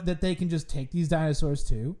 You know, that they can just take these dinosaurs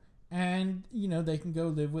to, and, you know, they can go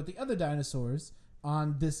live with the other dinosaurs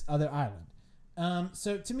on this other island.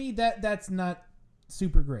 So to me, that's not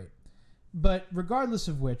super great. But regardless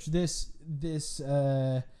of which, this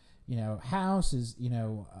you know, house is, you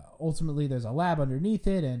know, ultimately there's a lab underneath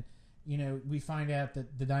it, and, you know, we find out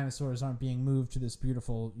that the dinosaurs aren't being moved to this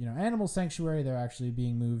beautiful, you know, animal sanctuary. They're actually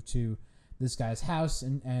being moved to this guy's house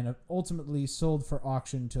and ultimately sold for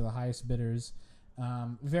auction to the highest bidders.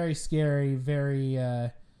 Very scary, very,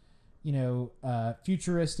 you know,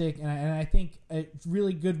 futuristic, and I think it's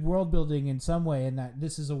really good world building in some way, in that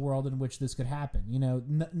this is a world in which this could happen. You know,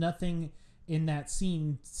 nothing in that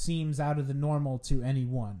scene seems out of the normal to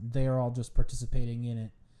anyone. They are all just participating in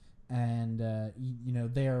it, and you know,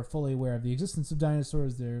 they are fully aware of the existence of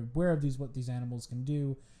dinosaurs. They're aware of what these animals can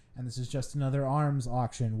do, and this is just another arms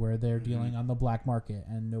auction where they're dealing on the black market,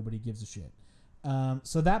 and nobody gives a shit.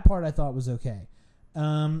 So that part I thought was okay.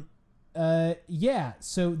 Yeah,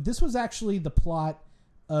 so this was actually the plot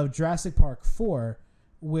of Jurassic Park 4,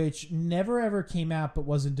 which never ever came out but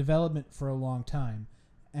was in development for a long time,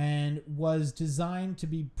 and was designed to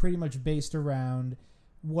be pretty much based around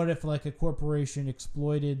what if, like, a corporation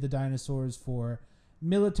exploited the dinosaurs for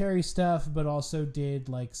military stuff, but also did,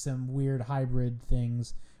 like, some weird hybrid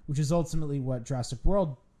things, which is ultimately what Jurassic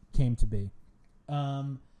World came to be.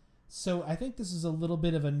 So I think this is a little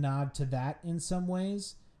bit of a nod to that in some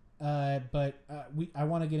ways. But I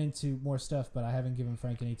want to get into more stuff, but I haven't given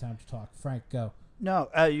Frank any time to talk. Frank, go. No,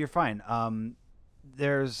 you're fine.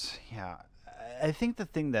 I think the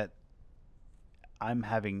thing that I'm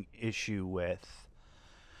having issue with,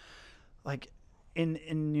 like,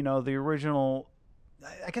 in you know, the original,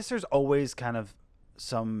 I guess there's always kind of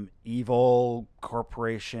some evil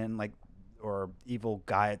corporation, like, or evil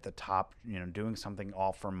guy at the top, you know, doing something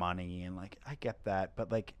all for money, and, like, I get that,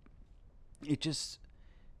 but, like, it just,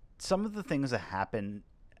 some of the things that happen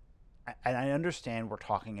and I understand we're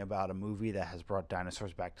talking about a movie that has brought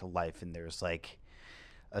dinosaurs back to life, and there's like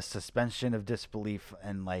a suspension of disbelief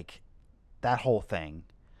and like that whole thing.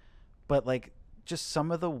 But like just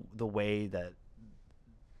some of the way that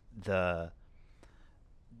the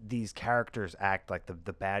these characters act, like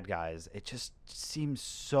the bad guys, it just seems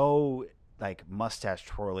so like mustache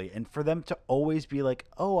twirly, and for them to always be like,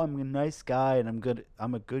 oh, I'm a nice guy and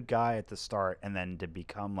I'm a good guy at the start, and then to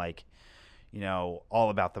become like, all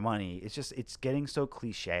about the money, it's getting so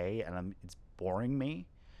cliche, and it's boring me.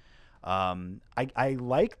 I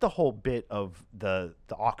like the whole bit of the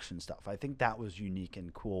auction stuff. I think that was unique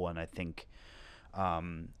and cool, and I think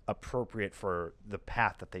appropriate for the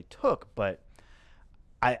path that they took. But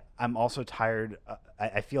I'm also tired.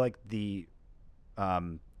 I feel like the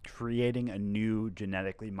creating a new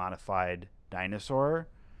genetically modified dinosaur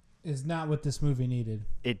is not what this movie needed.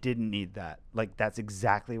 It didn't need that. Like, that's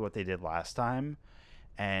exactly what they did last time.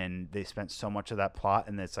 And they spent so much of that plot,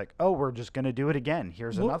 and it's like, oh, we're just going to do it again.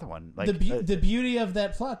 Here's another one. Like the beauty of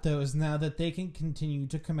that plot, though, is now that they can continue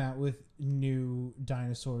to come out with new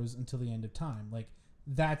dinosaurs until the end of time. Like,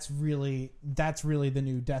 that's really the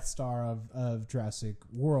new Death Star of Jurassic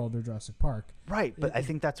World or Jurassic Park. Right, but I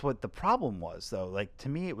think that's what the problem was, though. Like, to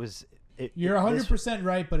me, it was... You're 100%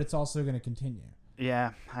 right, but it's also going to continue.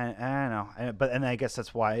 Yeah, I don't know. And I guess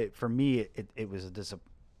that's why, for me, it was a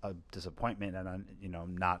disappointment, and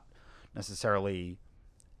I'm not necessarily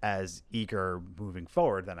as eager moving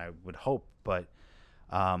forward than I would hope. But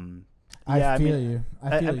I feel you.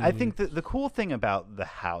 I think the cool thing about the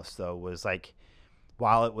house, though, was like,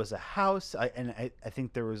 while it was a house, I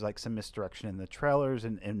think there was like some misdirection in the trailers,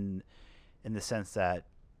 and in the sense that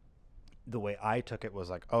the way I took it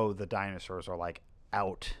was like, oh, the dinosaurs are like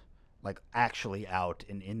out, like actually out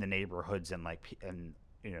in the neighborhoods, and like, and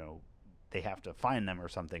they have to find them or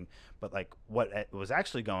something. But like what was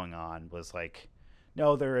actually going on was like,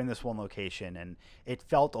 no, they're in this one location, and it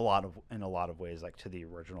felt in a lot of ways like to the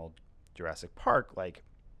original Jurassic Park, like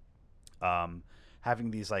having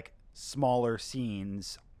these like smaller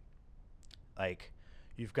scenes. Like,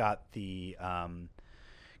 you've got the kind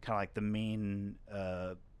of like the main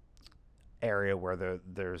area where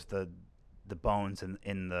there's the bones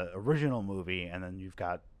in the original movie, and then you've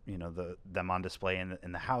got them on display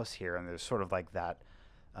in the house here, and there's sort of like that,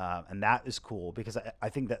 and that is cool, because I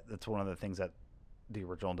think that's one of the things that the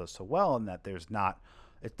original does so well, and that it's not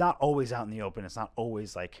always out in the open. It's not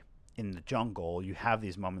always like in the jungle. You have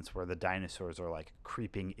these moments where the dinosaurs are like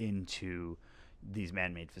creeping into these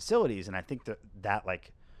man-made facilities, and I think that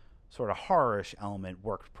like sort of horror-ish element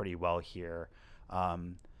worked pretty well here.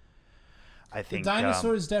 I think the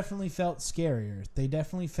dinosaurs definitely felt scarier. They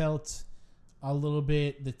definitely felt a little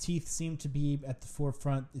bit. The teeth seemed to be at the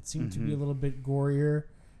forefront. It seemed to be a little bit gorier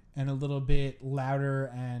and a little bit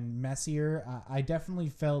louder and messier. I definitely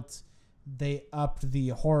felt they upped the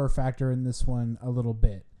horror factor in this one a little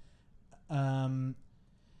bit. In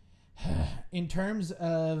terms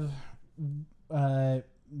of I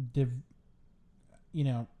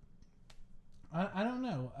don't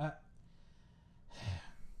know.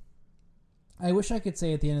 I wish I could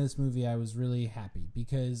say at the end of this movie I was really happy,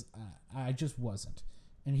 because I just wasn't.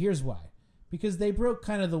 And here's why. Because they broke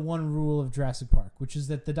kind of the one rule of Jurassic Park, which is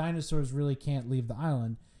that the dinosaurs really can't leave the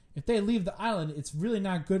island. If they leave the island, it's really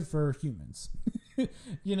not good for humans.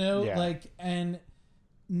 Yeah. Like, and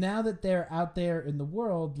now that they're out there in the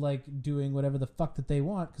world, like, doing whatever the fuck that they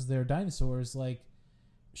want because they're dinosaurs, like,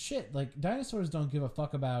 shit, like, dinosaurs don't give a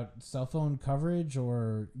fuck about cell phone coverage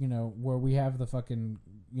or, where we have the fucking,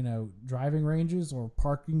 driving ranges or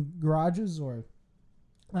parking garages or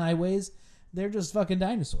highways. They're just fucking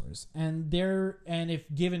dinosaurs. And if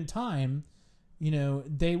given time,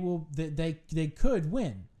 they could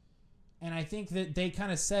win. And I think that they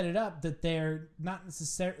kind of set it up that they're not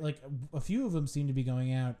necessarily, like, a few of them seem to be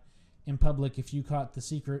going out in public if you caught the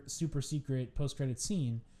super secret post-credit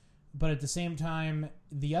scene. But at the same time,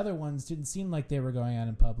 the other ones didn't seem like they were going out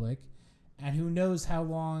in public. And who knows how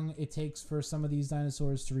long it takes for some of these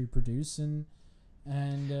dinosaurs to reproduce and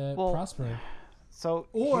prosper.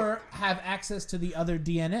 Or have access to the other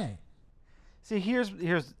DNA. See, here's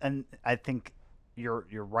and I think you're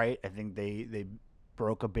right. I think they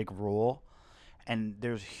broke a big rule, and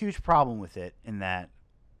there's a huge problem with it in that,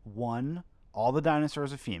 one, all the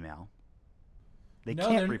dinosaurs are female. They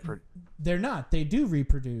can't reproduce. They're not. They do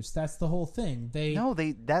reproduce. That's the whole thing.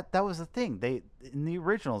 That was the thing. They, in the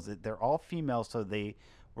originals, they're all female, so they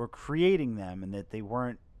were creating them, and that they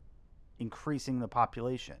weren't increasing the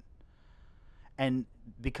population. And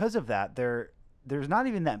because of that, there's not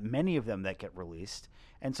even that many of them that get released.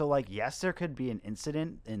 And so, like, yes, there could be an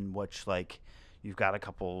incident in which, like, You've got a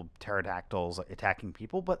couple pterodactyls attacking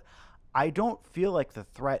people, but I don't feel like the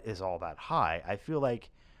threat is all that high. I feel like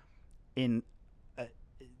in uh,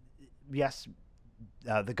 yes,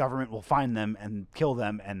 the government will find them and kill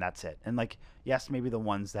them, and that's it. And like, yes, maybe the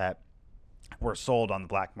ones that were sold on the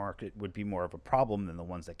black market would be more of a problem than the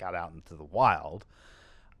ones that got out into the wild.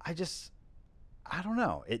 I just, I don't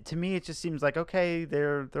know. It to me, it just seems like okay,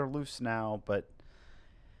 they're loose now, but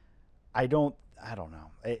I don't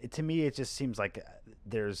know. To me, it just seems like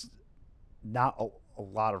there's not a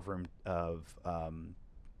lot of room of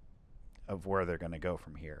where they're going to go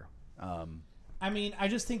from here. I mean, I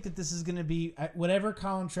just think that this is going to be whatever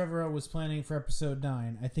Colin Trevorrow was planning for episode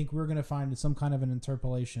 9. I think we're going to find some kind of an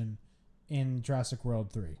interpolation in Jurassic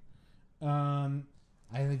World 3. I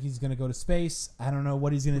think he's going to go to space. I don't know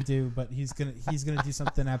what he's going to do, but he's going to do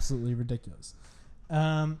something absolutely ridiculous.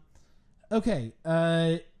 Okay.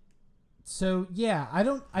 So yeah,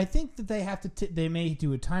 I think that they have to. They may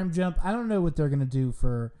do a time jump. I don't know what they're going to do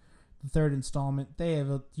for the third installment.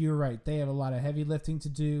 You're right. They have a lot of heavy lifting to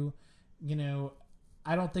do. You know,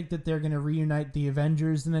 I don't think that they're going to reunite the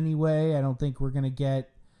Avengers in any way. I don't think we're going to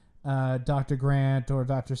get Dr. Grant or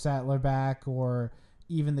Dr. Sattler back, or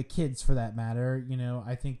even the kids for that matter. You know,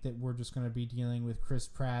 I think that we're just going to be dealing with Chris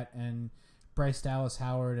Pratt and Bryce Dallas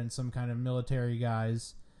Howard and some kind of military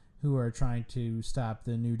guys who are trying to stop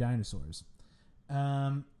the new dinosaurs.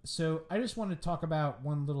 So I just want to talk about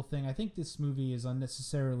one little thing. I think this movie is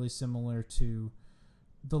unnecessarily similar to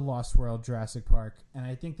The Lost World Jurassic Park, and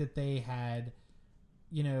I think that they had,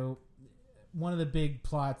 you know, one of the big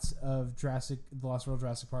plots of The Lost World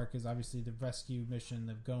Jurassic Park is obviously the rescue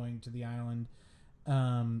mission of going to the island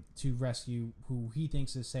to rescue who he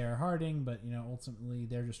thinks is Sarah Harding, but you know, ultimately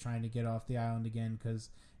they're just trying to get off the island again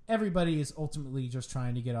because everybody is ultimately just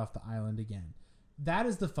trying to get off the island again. That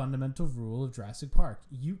is the fundamental rule of Jurassic Park.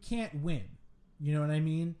 You can't win. You know what I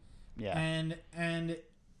mean? Yeah. And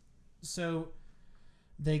so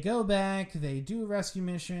they go back, they do a rescue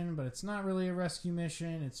mission, but it's not really a rescue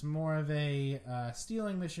mission. It's more of a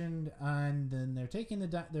stealing mission, and then they're going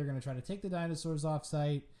to try to take the dinosaurs off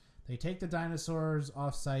site. They take the dinosaurs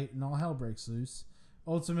off site, and all hell breaks loose.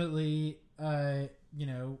 Ultimately, you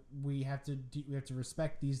know, we have to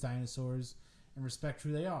respect these dinosaurs and respect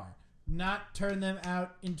who they are, not turn them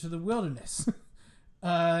out into the wilderness.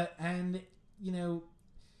 And you know,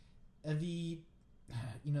 the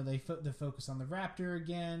focus on the raptor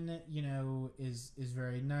again, you know, is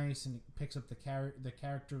very nice, and it picks up the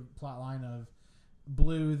character plot line of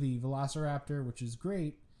Blue, the Velociraptor, which is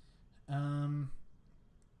great.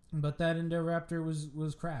 But that Indoraptor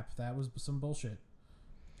was crap. That was some bullshit.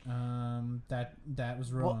 That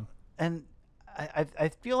was wrong. Well, and I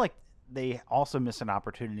feel like they also missed an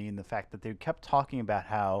opportunity in the fact that they kept talking about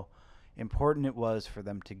how important it was for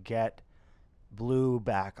them to get Blue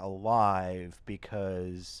back alive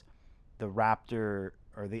because the raptor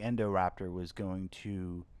or the Indoraptor was going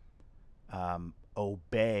to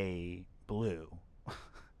obey Blue.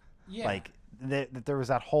 Yeah. Like there was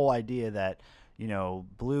that whole idea that, you know,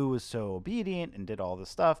 Blue was so obedient and did all this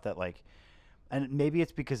stuff that like, and maybe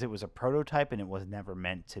it's because it was a prototype and it was never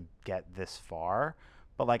meant to get this far,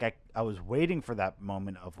 but like I was waiting for that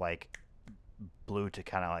moment of like Blue to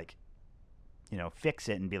kind of like, you know, fix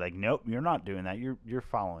it and be like, nope, you're not doing that. You're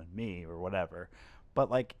following me or whatever. But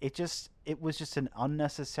like it was just an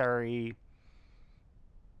unnecessary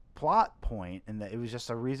plot point, and that it was just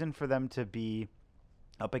a reason for them to be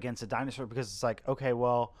up against a dinosaur because it's like, okay,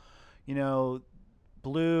 well, you know,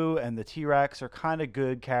 Blue and the T-Rex are kind of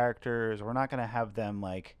good characters. We're not going to have them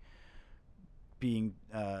like being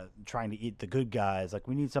trying to eat the good guys. Like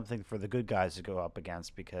we need something for the good guys to go up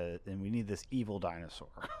against and we need this evil dinosaur.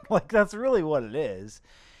 Like that's really what it is.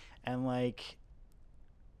 And like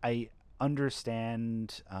I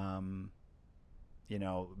understand you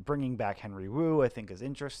know, bringing back Henry Wu I think is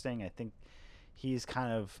interesting. I think he's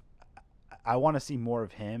kind of, I want to see more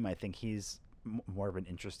of him. I think he's more of an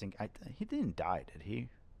interesting. He didn't die, did he?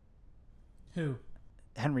 Who?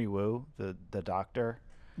 Henry Wu, the doctor.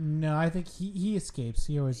 No, I think he escapes.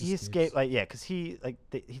 He always escaped. Like yeah, because he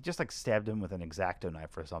just like stabbed him with an X-Acto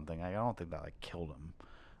knife or something. I don't think that like killed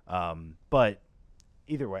him. But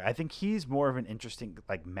either way, I think he's more of an interesting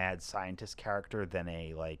like mad scientist character than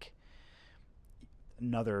a like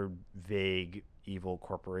another vague evil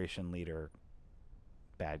corporation leader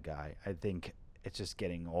bad guy. I think it's just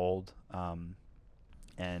getting old,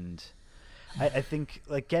 and I think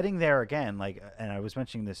like getting there again, like, and I was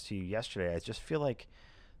mentioning this to you yesterday, I just feel like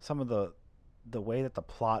some of the way that the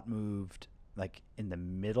plot moved like in the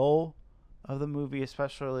middle of the movie,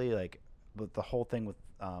 especially like with the whole thing with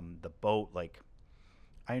the boat, like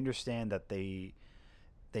I understand that they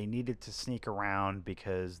needed to sneak around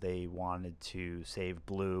because they wanted to save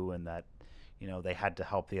Blue, and that they had to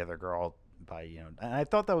help the other girl by and I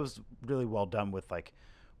thought that was really well done with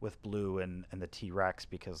with Blue and the T-Rex,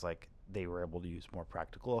 because like they were able to use more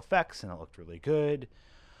practical effects and it looked really good.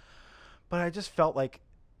 But I just felt like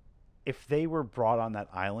if they were brought on that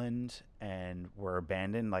island and were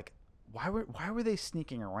abandoned, like why were they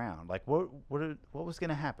sneaking around? Like what was going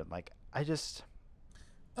to happen? Like I just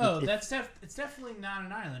Oh, it's definitely not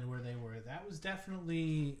an island where they were. That was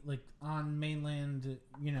definitely like on mainland,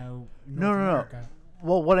 North America. No.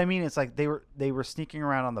 Well, what I mean is like they were sneaking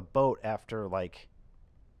around on the boat after like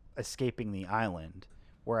escaping the island,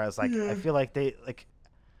 whereas like I feel like they like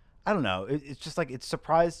I don't know. It's just like it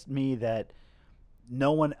surprised me that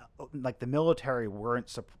no one like the military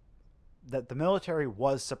that the military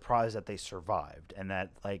was surprised that they survived, and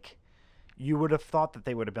that like you would have thought that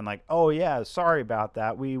they would have been like, oh yeah, sorry about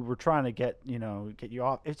that, we were trying to get you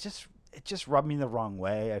off. It just rubbed me the wrong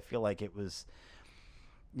way. I feel like it was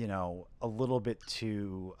a little bit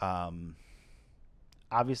too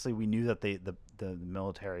obviously we knew that the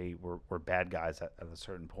military were bad guys at a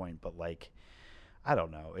certain point, but like I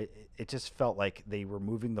don't know, it just felt like they were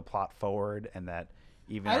moving the plot forward, and that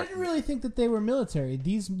even I didn't really think that they were military.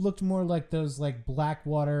 These looked more like those like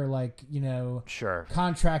Blackwater, like sure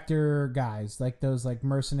contractor guys, like those like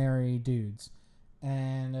mercenary dudes,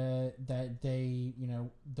 and that they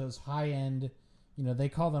those high end. They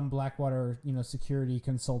call them Blackwater, security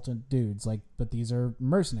consultant dudes. Like, but these are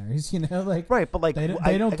mercenaries. Like right, but like they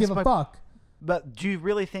don't give a fuck. But do you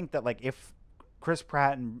really think that like if Chris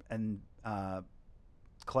Pratt and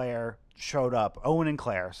Claire showed up, Owen and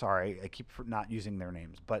Claire, sorry, I keep not using their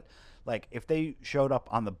names, but like if they showed up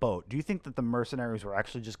on the boat, do you think that the mercenaries were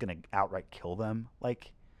actually just going to outright kill them?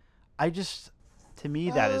 Like, to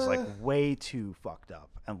me that is like way too fucked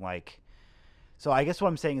up, and like. So I guess what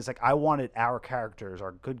I'm saying is like I wanted our characters,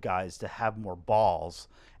 our good guys, to have more balls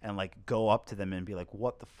and like go up to them and be like,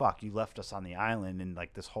 "What the fuck? You left us on the island, and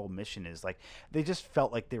like this whole mission is like." They just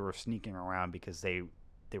felt like they were sneaking around because they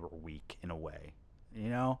were weak in a way,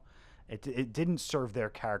 It didn't serve their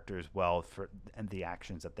characters well and the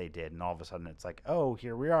actions that they did, and all of a sudden it's like, "Oh,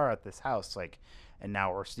 here we are at this house," like, and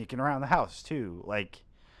now we're sneaking around the house too. Like,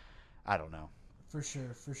 I don't know. For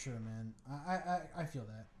sure, man. I feel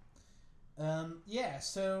that. Yeah,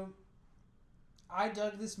 so I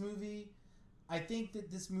dug this movie. I think that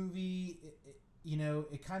this movie,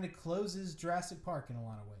 it kind of closes Jurassic Park in a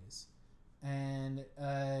lot of ways. And,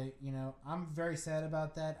 I'm very sad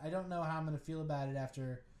about that. I don't know how I'm going to feel about it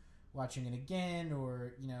after watching it again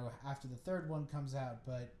or, after the third one comes out.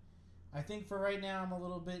 But I think for right now, I'm a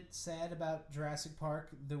little bit sad about Jurassic Park,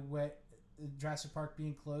 Jurassic Park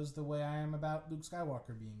being closed the way I am about Luke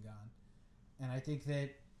Skywalker being gone. And I think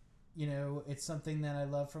that it's something that I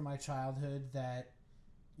love from my childhood that,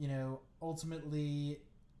 ultimately,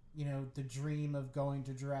 the dream of going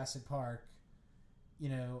to Jurassic Park,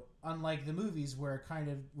 unlike the movies where it kind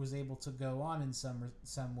of was able to go on in some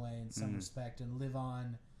way, in some respect, and live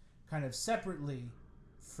on kind of separately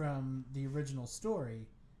from the original story,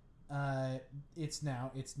 it's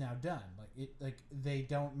now done. Like they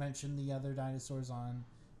don't mention the other dinosaurs on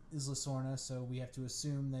Isla Sorna, so we have to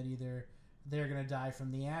assume that either they're gonna die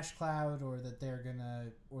from the ash cloud, or that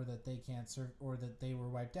they can't serve, or that they were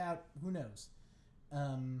wiped out. Who knows?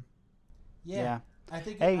 Yeah. I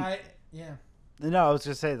think. Yeah. No, I was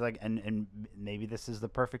just saying like, and maybe this is the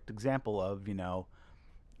perfect example of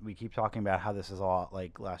we keep talking about how this is all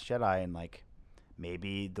like Last Jedi, and like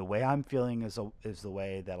maybe the way I'm feeling is the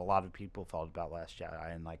way that a lot of people felt about Last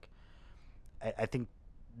Jedi, and like I think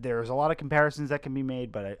there's a lot of comparisons that can be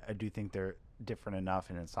made, but I do think they're different enough,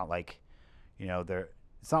 and it's not like.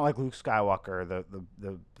 It's not like Luke Skywalker,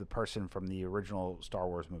 the person from the original Star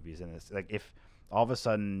Wars movies in this. Like, if all of a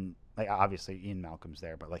sudden, like, obviously Ian Malcolm's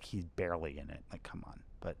there, but like he's barely in it. Like, come on.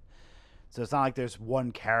 But so it's not like there's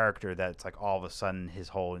one character that's like all of a sudden his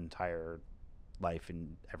whole entire life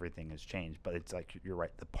and everything has changed. But it's like you're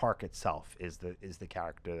right. The park itself is the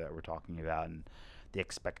character that we're talking about, and the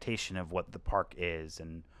expectation of what the park is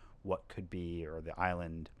and what could be, or the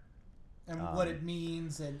island. And what it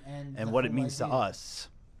means, and what it means idea. to us,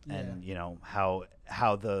 and how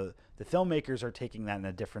the filmmakers are taking that in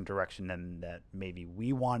a different direction than that maybe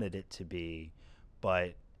we wanted it to be,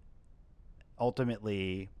 but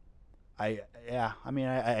ultimately, I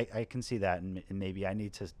can see that, and maybe I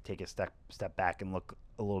need to take a step back and look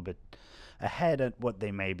a little bit ahead at what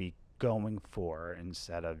they may be going for,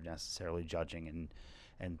 instead of necessarily judging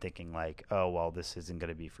and thinking like, oh well, this isn't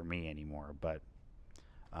going to be for me anymore, but.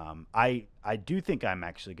 I do think I'm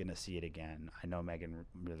actually going to see it again. I know Megan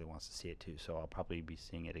really wants to see it too, so I'll probably be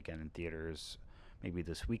seeing it again in theaters maybe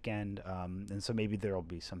this weekend. And so maybe there'll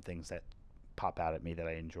be some things that pop out at me that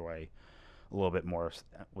I enjoy a little bit more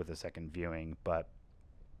with a second viewing. But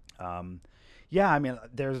yeah, I mean,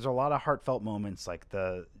 there's a lot of heartfelt moments, like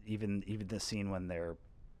even the scene when they're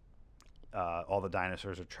all the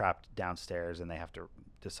dinosaurs are trapped downstairs and they have to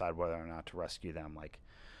decide whether or not to rescue them. Like,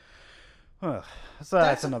 so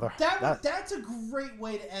that's another. That's a great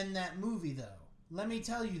way to end that movie, though. Let me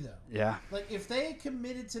tell you, though. Yeah. Like, if they had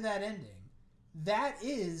committed to that ending, that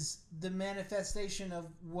is the manifestation of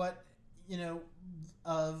what,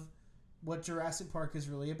 of what Jurassic Park is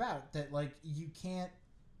really about. That, like, you can't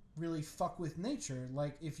really fuck with nature.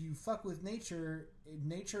 Like, if you fuck with nature,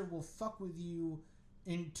 nature will fuck with you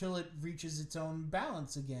until it reaches its own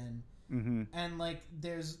balance again. Mm-hmm. And, like,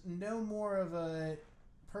 there's no more of a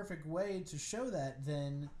perfect way to show that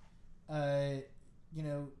than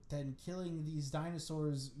than killing these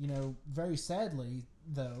dinosaurs, very sadly,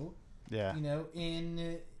 though. Yeah.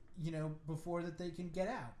 Before that they can get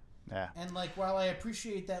out. Yeah. And, like, while I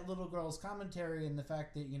appreciate that little girl's commentary and the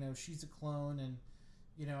fact that, she's a clone and,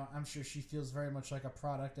 I'm sure she feels very much like a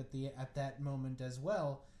product at that moment as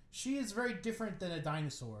well, she is very different than a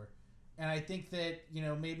dinosaur. And I think that,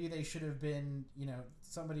 maybe they should have been,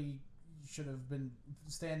 somebody should have been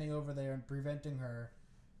standing over there and preventing her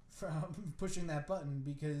from pushing that button,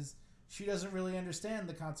 because she doesn't really understand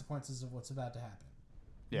the consequences of what's about to happen.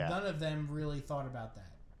 Yeah. None of them really thought about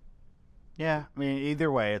that. Yeah, I mean,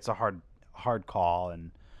 either way, it's a hard call,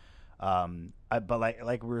 and but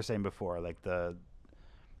like we were saying before, like the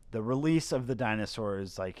release of the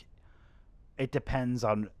dinosaurs, like, it depends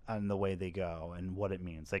on the way they go and what it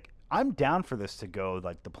means. Like, I'm down for this to go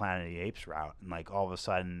like the Planet of the Apes route, and like all of a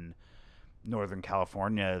sudden, Northern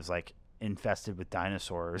California is like infested with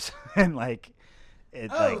dinosaurs, and like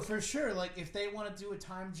for sure. Like, if they want to do a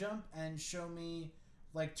time jump and show me,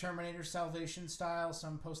 like, Terminator Salvation style,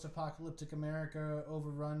 some post-apocalyptic America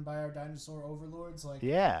overrun by our dinosaur overlords, like,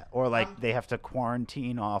 yeah, or like they have to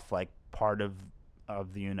quarantine off like part of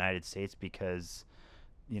the United States because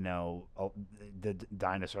the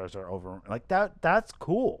dinosaurs are over, like that's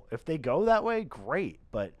cool. If they go that way, great,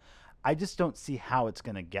 but I just don't see how it's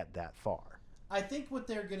going to get that far. I think what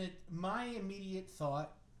they're going to, my immediate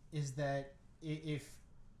thought is that if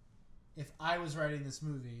I was writing this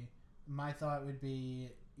movie, my thought would be,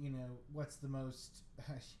 what's the most,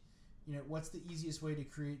 what's the easiest way to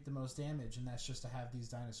create the most damage? And that's just to have these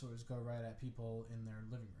dinosaurs go right at people in their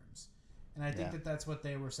living rooms. And I think that that's what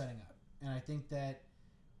they were setting up. And I think that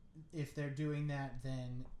if they're doing that,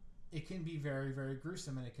 then it can be very, very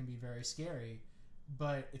gruesome and it can be very scary,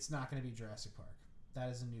 but it's not going to be Jurassic Park. That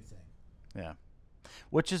is a new thing. Yeah.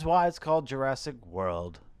 Which is why it's called Jurassic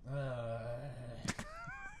World.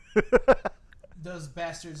 Those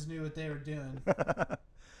bastards knew what they were doing.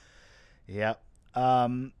 Yep.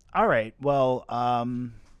 All right. Well,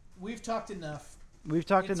 we've talked enough.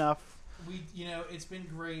 Enough. It's been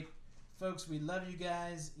great. Folks, we love you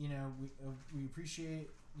guys. We appreciate,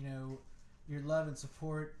 your love and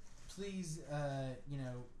support. Please,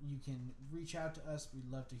 you can reach out to us.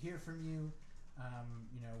 We'd love to hear from you.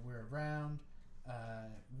 We're around.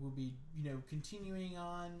 We'll be, continuing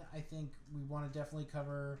on. I think we want to definitely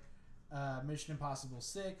cover Mission Impossible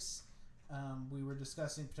 6. We were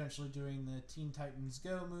discussing potentially doing the Teen Titans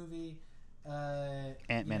Go movie.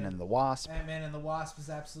 Ant-Man and the Wasp. Ant-Man and the Wasp is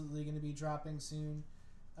absolutely going to be dropping soon.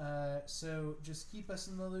 So just keep us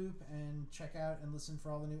in the loop and check out and listen for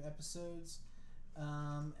all the new episodes.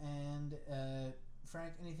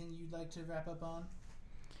 Frank, anything you'd like to wrap up on?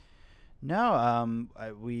 No,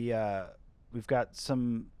 we've got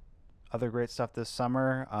some other great stuff this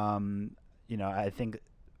summer. I think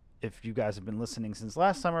if you guys have been listening since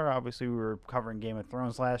last summer, obviously we were covering Game of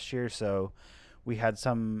Thrones last year, so we had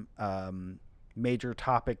some major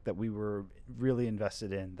topic that we were really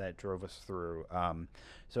invested in that drove us through.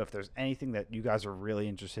 So if there's anything that you guys are really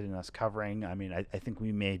interested in us covering, I mean, I think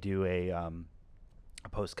we may do a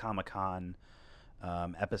post Comic-Con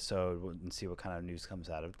episode and see what kind of news comes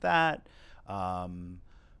out of that.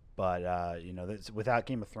 But without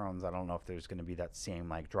Game of Thrones, I don't know if there's going to be that same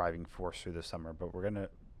like driving force through the summer. But we're going to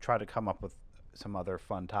try to come up with some other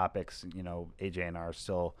fun topics. AJ and I are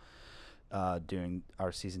still doing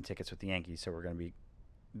our season tickets with the Yankees, so we're going to be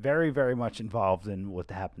very, very much involved in what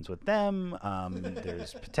happens with them.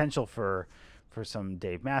 There's potential for some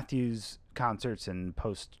Dave Matthews concerts and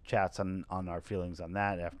post chats on our feelings on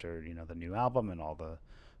that after the new album and all the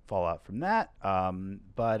fallout from that.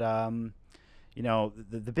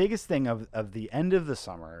 the biggest thing of the end of the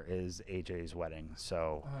summer is AJ's wedding.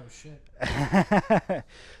 So, Oh shit.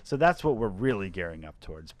 so that's what we're really gearing up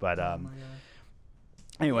towards. But Oh my god.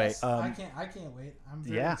 anyway, Yes, I can't wait. I'm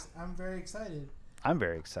very excited. I'm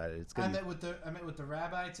very excited. It's I gonna. met with the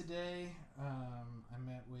rabbi today. I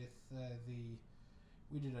met with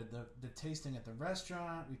we did the tasting at the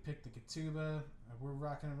restaurant. We picked the ketubah. We're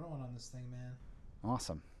rocking and rolling on this thing, man.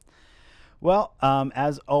 Awesome. Well,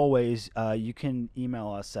 as always, you can email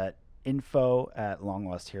us at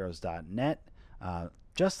info@longlostheroes.net,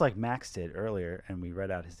 just like Max did earlier, and we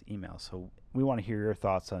read out his email. So we want to hear your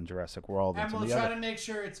thoughts on Jurassic World. And we'll try to make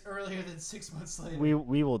sure it's earlier than 6 months later.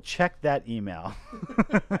 We will check that email.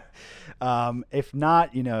 If not,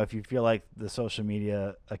 if you feel like the social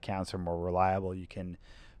media accounts are more reliable, you can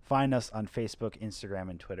find us on Facebook, Instagram,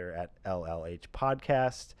 and Twitter at LLH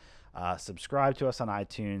Podcast. Subscribe to us on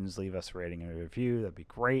iTunes. Leave us a rating and a review. That'd be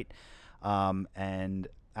great. And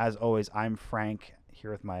as always, I'm Frank,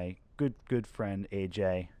 here with my good friend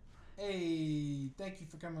AJ. Hey, thank you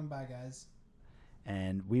for coming by, guys.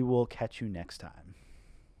 And we will catch you next time.